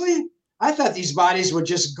 honestly, these bodies were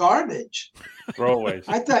just garbage. Throwaways.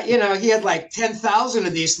 I thought, he had like 10,000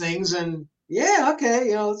 of these things, and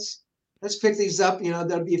let's pick these up.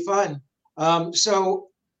 That'll be fun. So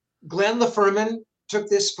Glenn LaFerman took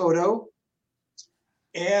this photo.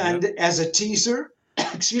 And as a teaser,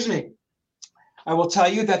 excuse me, I will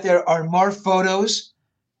tell you that there are more photos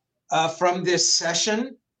from this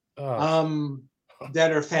session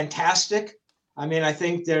that are fantastic. I mean, I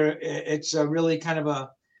think it's a really kind of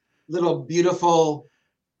a little beautiful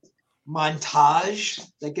montage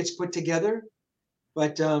that gets put together.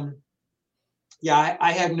 But yeah,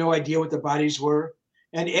 I had no idea what the bodies were.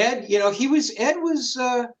 And Ed, Ed was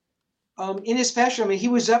in his fashion. I mean, he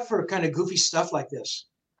was up for kind of goofy stuff like this.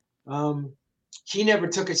 He never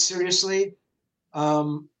took it seriously.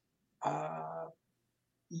 And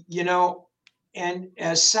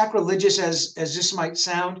as sacrilegious as this might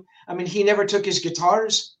sound, I mean, he never took his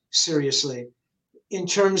guitars seriously in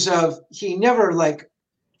terms of he never like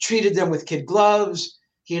treated them with kid gloves.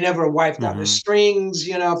 He never wiped out the strings,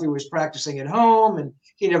 if he was practicing at home, and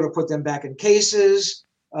he never put them back in cases.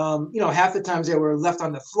 Half the times they were left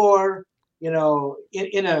on the floor, in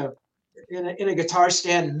a guitar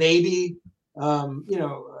stand, maybe,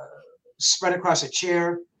 spread across a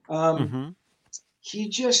chair. He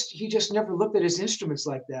just never looked at his instruments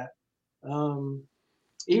like that.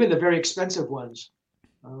 Even the very expensive ones.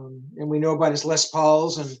 And we know about his Les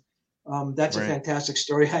Pauls, and that's a fantastic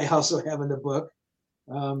story I also have in the book.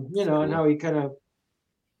 Cool. And how he kind of,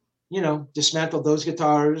 dismantled those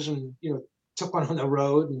guitars and, took one on the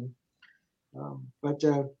road. And,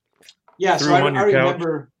 yeah, so I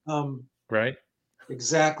remember. Right.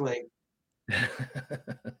 Exactly.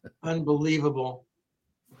 Unbelievable.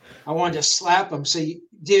 I wanted to slap him. Say,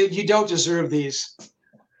 dude, you don't deserve these.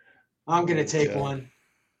 I'm going to take one.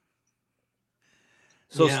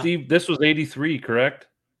 So, yeah. Steve, this was 83, correct?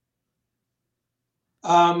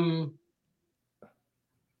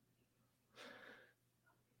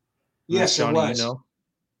 Yes, Johnny, it was. You know?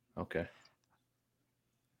 Okay.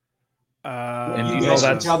 And you guys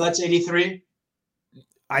can tell that's 83?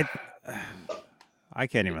 I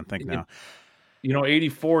can't even think now.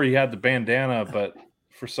 84, he had the bandana, but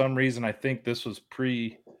for some reason, I think this was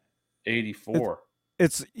pre-84.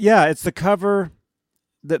 It's the cover.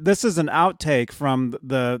 This is an outtake from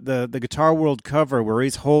the Guitar World cover where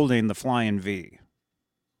he's holding the Flying V.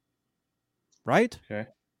 Right? Okay.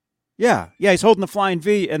 Yeah, he's holding the Flying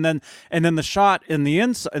V, and then the shot in the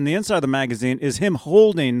inside of the magazine is him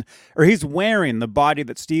holding, or he's wearing the body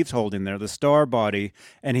that Steve's holding there, the star body,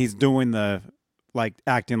 and he's doing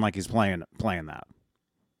acting like he's playing that.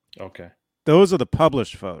 Okay. Those are the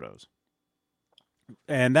published photos.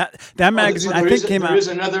 And that magazine, I think, came out. There is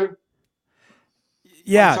another.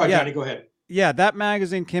 Yeah, sorry, Johnny, go ahead. Yeah, that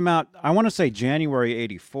magazine came out, I want to say January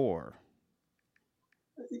 84.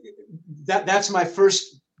 That's my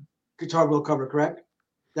first Guitar World cover, correct?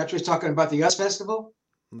 That's what he's talking about, the US Festival?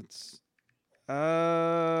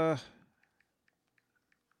 I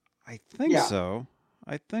think so.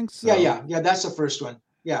 Yeah, that's the first one.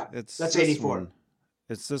 Yeah, that's 84. One.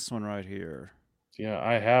 It's this one right here. Yeah,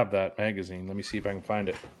 I have that magazine. Let me see if I can find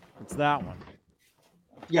it. It's that one.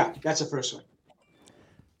 Yeah, that's the first one.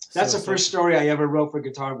 That's the first story I ever wrote for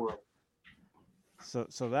Guitar World.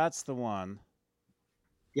 So that's the one.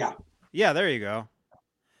 Yeah. Yeah, there you go.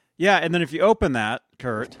 Yeah, and then if you open that,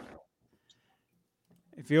 Kurt,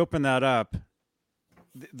 if you open that up,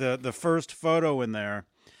 the first photo in there,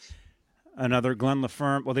 another Glenn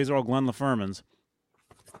LaFerme. Well, these are all Glenn LaFermans.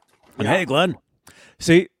 And hey, Glenn,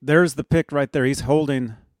 see, there's the pic right there. He's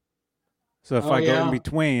holding. So if I go in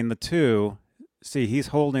between the two, see, he's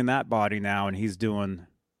holding that body now, and he's doing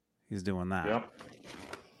that. Yep.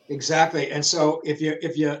 Exactly. And so if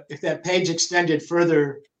that page extended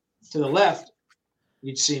further to the left,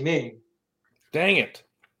 you'd see me. Dang it.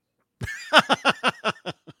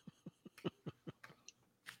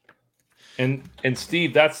 And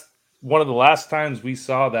Steve, that's one of the last times we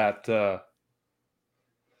saw that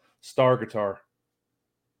star guitar.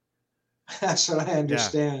 That's what I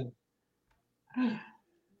understand.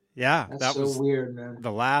 Yeah, that was so weird, man.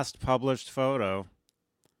 The last published photo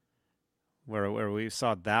where we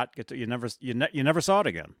saw that guitar. You never saw it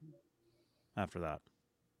again after that.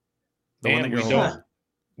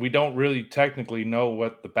 We don't really technically know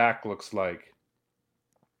what the back looks like.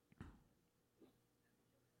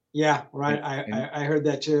 Yeah, right. I heard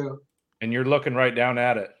that too. And you're looking right down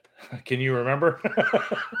at it. Can you remember?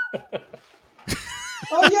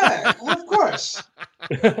 Oh yeah, of course.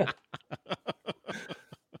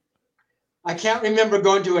 I can't remember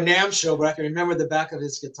going to a NAMM show, but I can remember the back of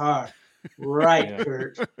his guitar. Right, yeah.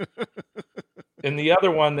 Kurt. And the other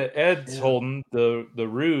one that Ed's holding, the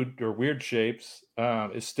rude or weird shapes,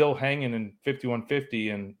 is still hanging in 5150,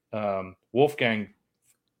 and Wolfgang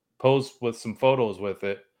posed with some photos with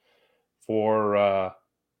it for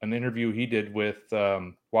an interview he did with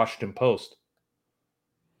Washington Post.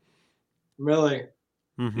 Really?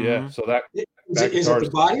 Yeah. So that Is it guitar the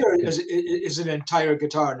body, or is it an entire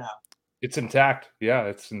guitar now? it's intact. Yeah,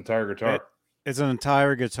 it's an entire guitar. It's an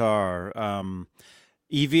entire guitar.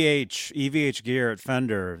 EVH Gear at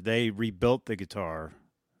Fender, they rebuilt the guitar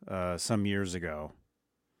some years ago.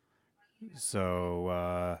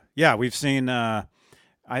 So yeah, we've seen. Chip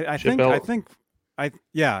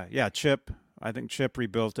Chip. I think Chip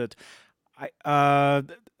rebuilt it.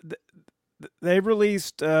 They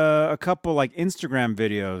released a couple like Instagram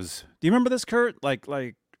videos. Do you remember this, Kurt?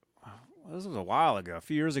 This was a while ago, a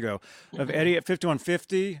few years ago, of Eddie at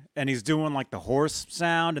 5150, and he's doing like the horse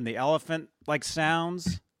sound and the elephant like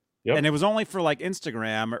sounds. Yep. And it was only for like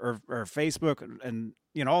Instagram or Facebook and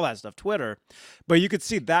all that stuff, Twitter. But you could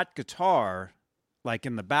see that guitar like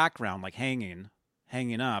in the background, like hanging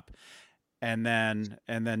up. And then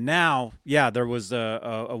now, yeah, there was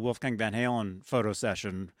a Wolfgang Van Halen photo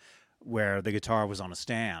session where the guitar was on a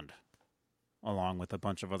stand along with a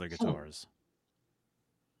bunch of other guitars.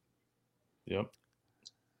 Yep.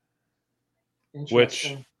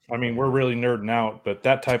 Which, I mean, we're really nerding out, but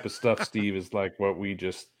that type of stuff, Steve, is like what we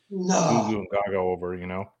just goo and gaga over,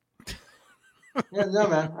 Yeah, no,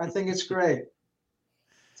 man. I think it's great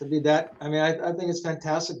to be that. I mean, I think it's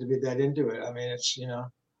fantastic to be that into it. I mean, it's,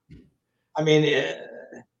 I mean,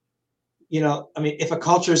 if a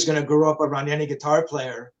culture is going to grow up around any guitar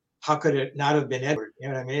player, how could it not have been Edward? You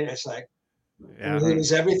know what I mean? It's like, yeah. He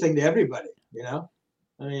was everything to everybody,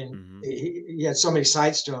 I mean, he had so many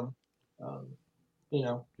sides to him,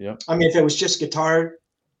 Yeah. I mean, if it was just guitar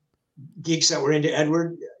geeks that were into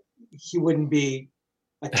Edward, he wouldn't be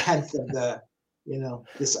a tenth of the,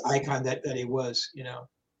 this icon that he was,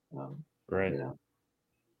 right.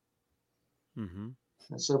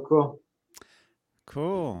 That's so cool.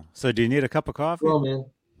 Cool. So, do you need a cup of coffee? Cool, man.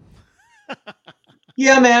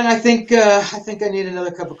 Yeah, man. I think I need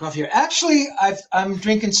another cup of coffee here. Actually, I'm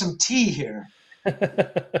drinking some tea here.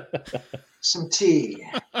 Some tea.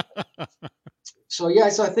 So yeah,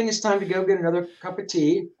 so I think it's time to go get another cup of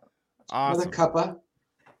tea. Awesome. Another cuppa.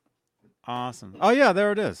 Awesome. Oh yeah,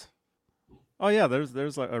 there it is. Oh yeah,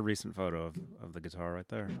 there's like a recent photo of the guitar right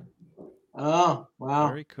there. Oh wow.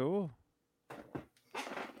 Very cool.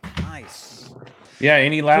 Nice. Yeah.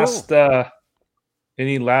 Any last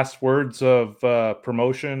words of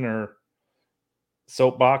promotion or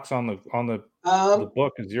soapbox on the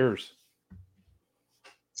book is yours.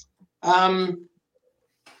 I'm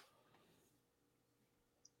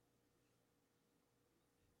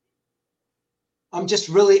just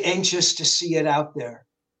really anxious to see it out there.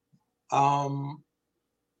 I'm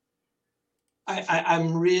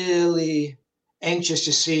really anxious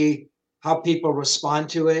to see how people respond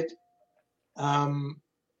to it. I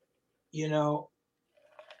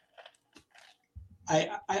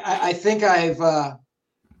think I've,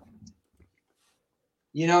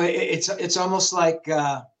 it's almost like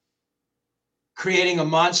creating a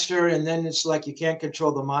monster, and then it's like you can't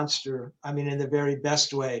control the monster. I mean, in the very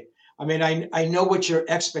best way. I mean, I know what your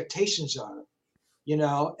expectations are,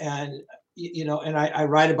 and I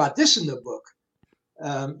write about this in the book,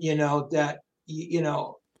 I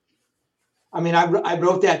mean, I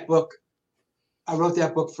wrote that book. I wrote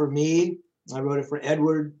that book for me. I wrote it for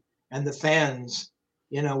Edward and the fans.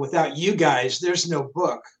 Without you guys, there's no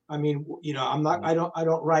book. I mean, I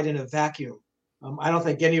don't write in a vacuum. I don't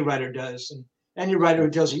think any writer does. And any writer who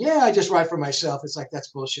tells you, yeah, I just write for myself, it's like, that's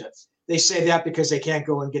bullshit. They say that because they can't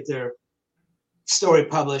go and get their story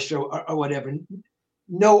published or whatever.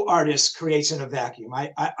 No artist creates in a vacuum.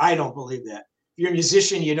 I don't believe that. If you're a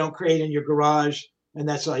musician, you don't create in your garage and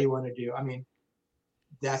that's all you want to do. I mean,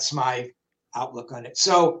 that's my outlook on it.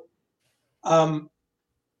 So, the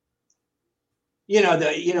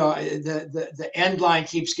end line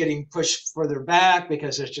keeps getting pushed further back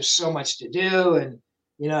because there's just so much to do. And,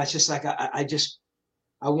 it's just like, I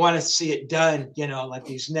want to see it done, like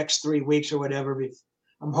these next 3 weeks or whatever.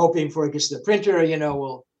 I'm hoping before it gets to the printer,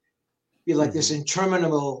 will be like this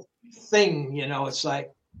interminable thing, it's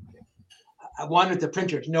like, I wanted the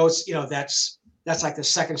printer to know it's, that's like the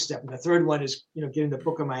second step. And the third one is, getting the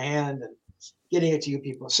book in my hand and getting it to you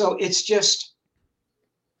people. So it's just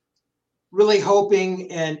really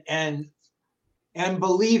hoping and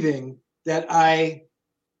believing that I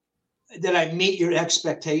meet your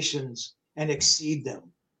expectations and exceed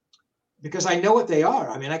them, because I know what they are.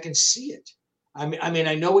 I mean, I can see it. I mean,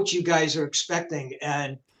 I know what you guys are expecting,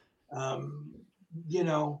 and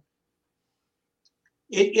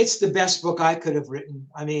it's the best book I could have written.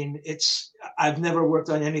 I mean, I've never worked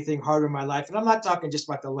on anything harder in my life, and I'm not talking just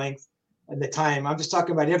about the length and the time. I'm just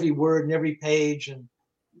talking about every word and every page, and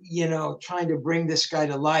trying to bring this guy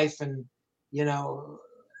to life, and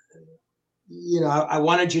I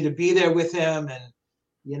wanted you to be there with him and,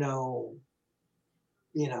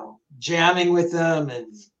 jamming with him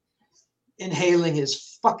and inhaling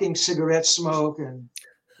his fucking cigarette smoke and,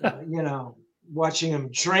 watching him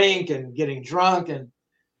drink and getting drunk and,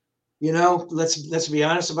 let's be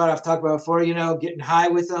honest about it. I've talked about it before, getting high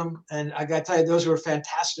with them. And I got to tell you, those were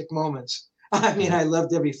fantastic moments. I mean, I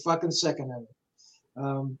loved every fucking second of it.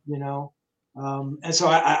 And so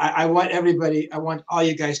I want all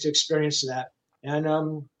you guys to experience that. And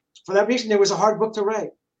for that reason, it was a hard book to write.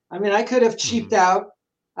 I mean, I could have cheaped out.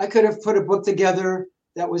 I could have put a book together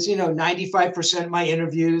that was, 95% my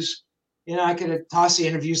interviews. I could have tossed the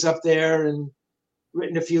interviews up there and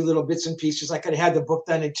written a few little bits and pieces. I could have had the book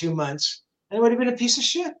done in 2 months, and it would have been a piece of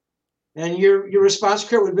shit. And your response,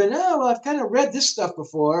 Kurt, would have been, oh, well, I've kind of read this stuff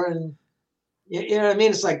before. And you know what I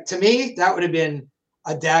mean? It's like, to me, that would have been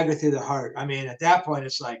a dagger through the heart. I mean, at that point,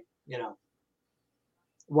 it's like,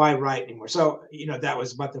 why write anymore? So, that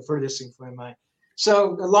was about the furthest thing from my mind.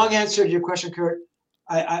 So the long answer to your question, Kurt,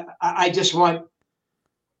 I just want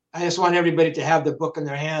everybody to have the book in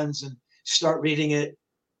their hands and start reading it.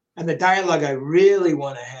 And the dialogue I really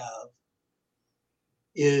want to have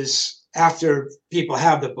is after people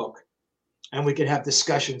have the book and we can have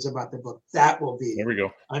discussions about the book. That will be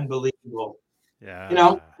unbelievable.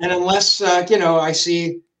 Yeah. And unless, I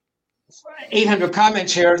see 800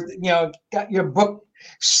 comments here, got your book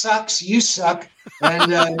sucks, you suck.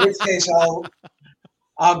 And in this case,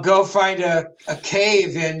 I'll go find a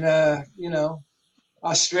cave in,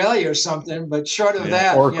 Australia or something, but short of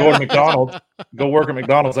that. Or go to McDonald's. Go work at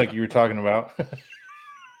McDonald's like you were talking about.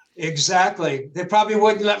 Exactly. They probably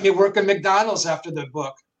wouldn't let me work at McDonald's after the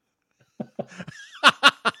book.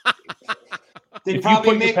 If you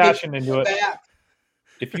put your passion into it,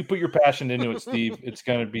 if you put your passion into it, Steve, it's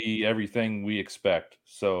going to be everything we expect.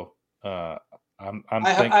 So I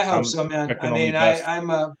hope so, man. I mean,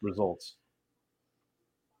 I'm results.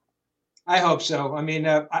 I hope so. I mean,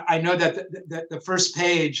 I know that the first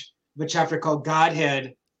page of a chapter called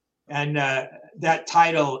Godhead, and that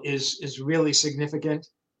title is really significant,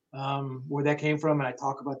 where that came from, and I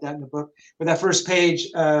talk about that in the book. But that first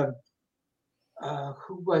page, who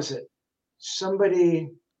was it?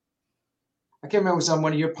 Somebody, I can't remember, it was on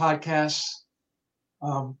one of your podcasts.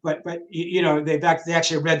 But they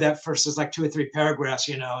actually read that first. There's like 2 or 3 paragraphs,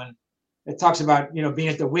 and it talks about being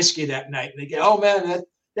at the whiskey that night. And they get, oh man,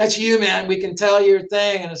 that's you, man. We can tell your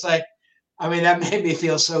thing. And it's like, I mean, that made me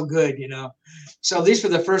feel so good, So at least for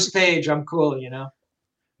the first page, I'm cool, Yeah.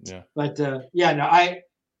 But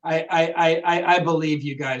I believe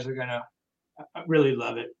you guys are gonna really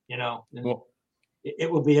love it, And Well, it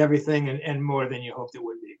will be everything and more than you hoped it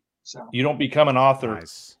would be. So you don't become an author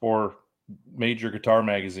for major guitar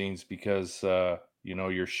magazines because you're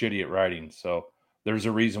shitty at writing. So there's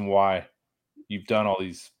a reason why you've done all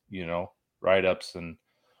these, write-ups, and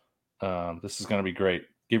this is going to be great.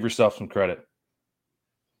 Give yourself some credit.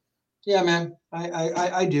 Yeah, man,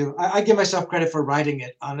 I do. I give myself credit for writing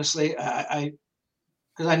it, honestly.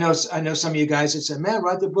 Because I know some of you guys that said, man,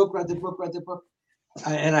 write the book.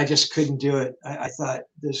 And I just couldn't do it. I thought,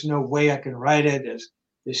 there's no way I can write it.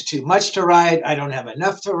 There's too much to write. I don't have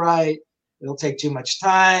enough to write. It'll take too much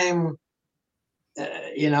time,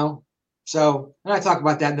 So, and I talk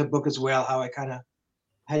about that in the book as well, how I kind of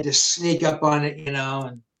had to sneak up on it,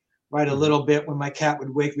 and write a little bit when my cat would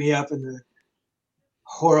wake me up in the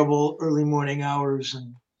horrible early morning hours,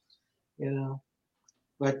 and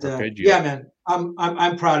But yeah, man,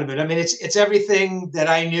 I'm proud of it. I mean, it's everything that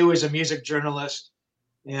I knew as a music journalist,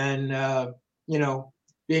 and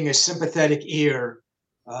being a sympathetic ear.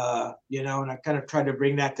 And I kind of tried to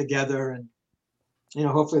bring that together, and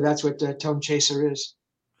hopefully that's what Tone Chaser is.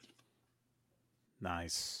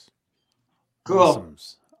 Nice. Cool. Awesome.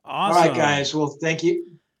 All right, guys. Well, thank you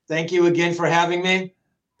again for having me.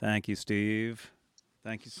 Thank you, Steve.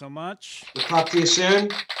 Thank you so much. We'll talk to you soon.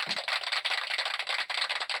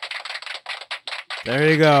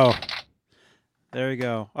 There you go.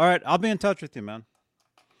 All right, I'll be in touch with you, man.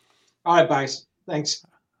 All right, bye. Thanks.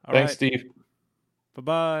 Thanks, Steve.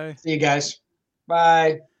 Bye-bye. See you guys.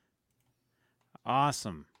 Bye.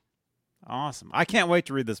 Awesome. I can't wait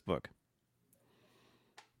to read this book.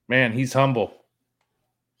 Man, he's humble.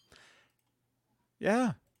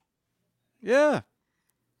 Yeah, he's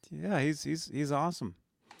awesome.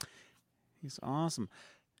 He's awesome.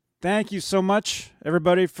 Thank you so much,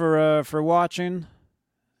 everybody, for watching.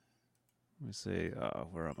 Let me see.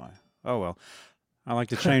 Where am I? Oh, well. I like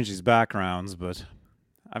to change these backgrounds, but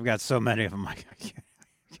I've got so many of them, I can't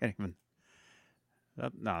even. No,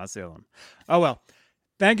 that's the other one. Oh, well.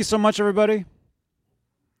 Thank you so much, everybody.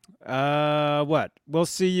 What? We'll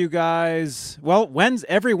see you guys. Well,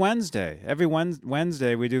 every Wednesday. Every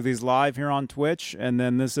Wednesday we do these live here on Twitch, and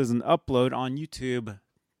then this is an upload on YouTube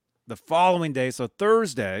the following day, so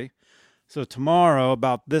Thursday. So tomorrow,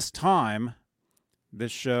 about this time,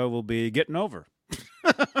 this show will be getting over.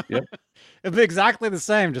 Yep. It'll be exactly the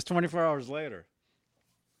same, just 24 hours later.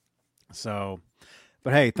 So,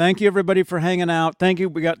 but hey, thank you everybody for hanging out. Thank you.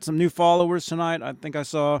 We got some new followers tonight. I think I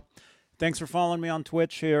saw. Thanks for following me on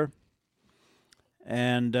Twitch here.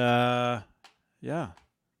 And yeah,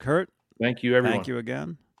 Kurt. Thank you, everyone. Thank you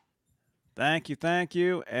again. Thank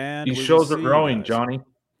you. And these shows are growing, Johnny.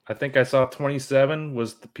 I think I saw 27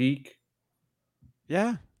 was the peak.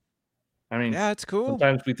 Yeah. I mean, yeah, it's cool.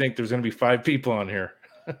 Sometimes we think there's going to be 5 people on here.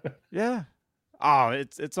 Yeah. Oh,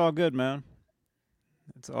 it's all good, man.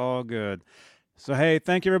 It's all good. So hey,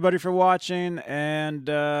 thank you everybody for watching, and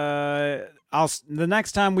the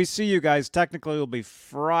next time we see you guys technically will be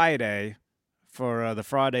Friday for the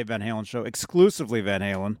Friday Van Halen show, exclusively Van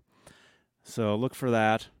Halen. So look for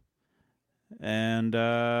that. And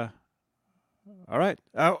all right.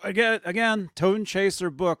 Oh, again, Tone Chaser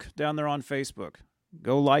book down there on Facebook.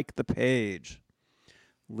 Go like the page.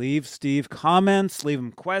 Leave Steve comments, leave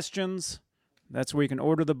him questions. That's where you can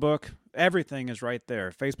order the book. Everything is right there.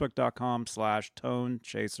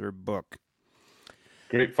 Facebook.com/ToneChaserBook.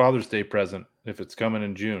 Great Father's Day present if it's coming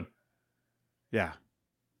in June. Yeah.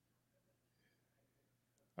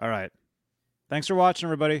 All right. Thanks for watching,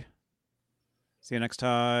 everybody. See you next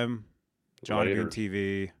time. Johnny Bean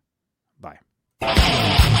TV. Bye.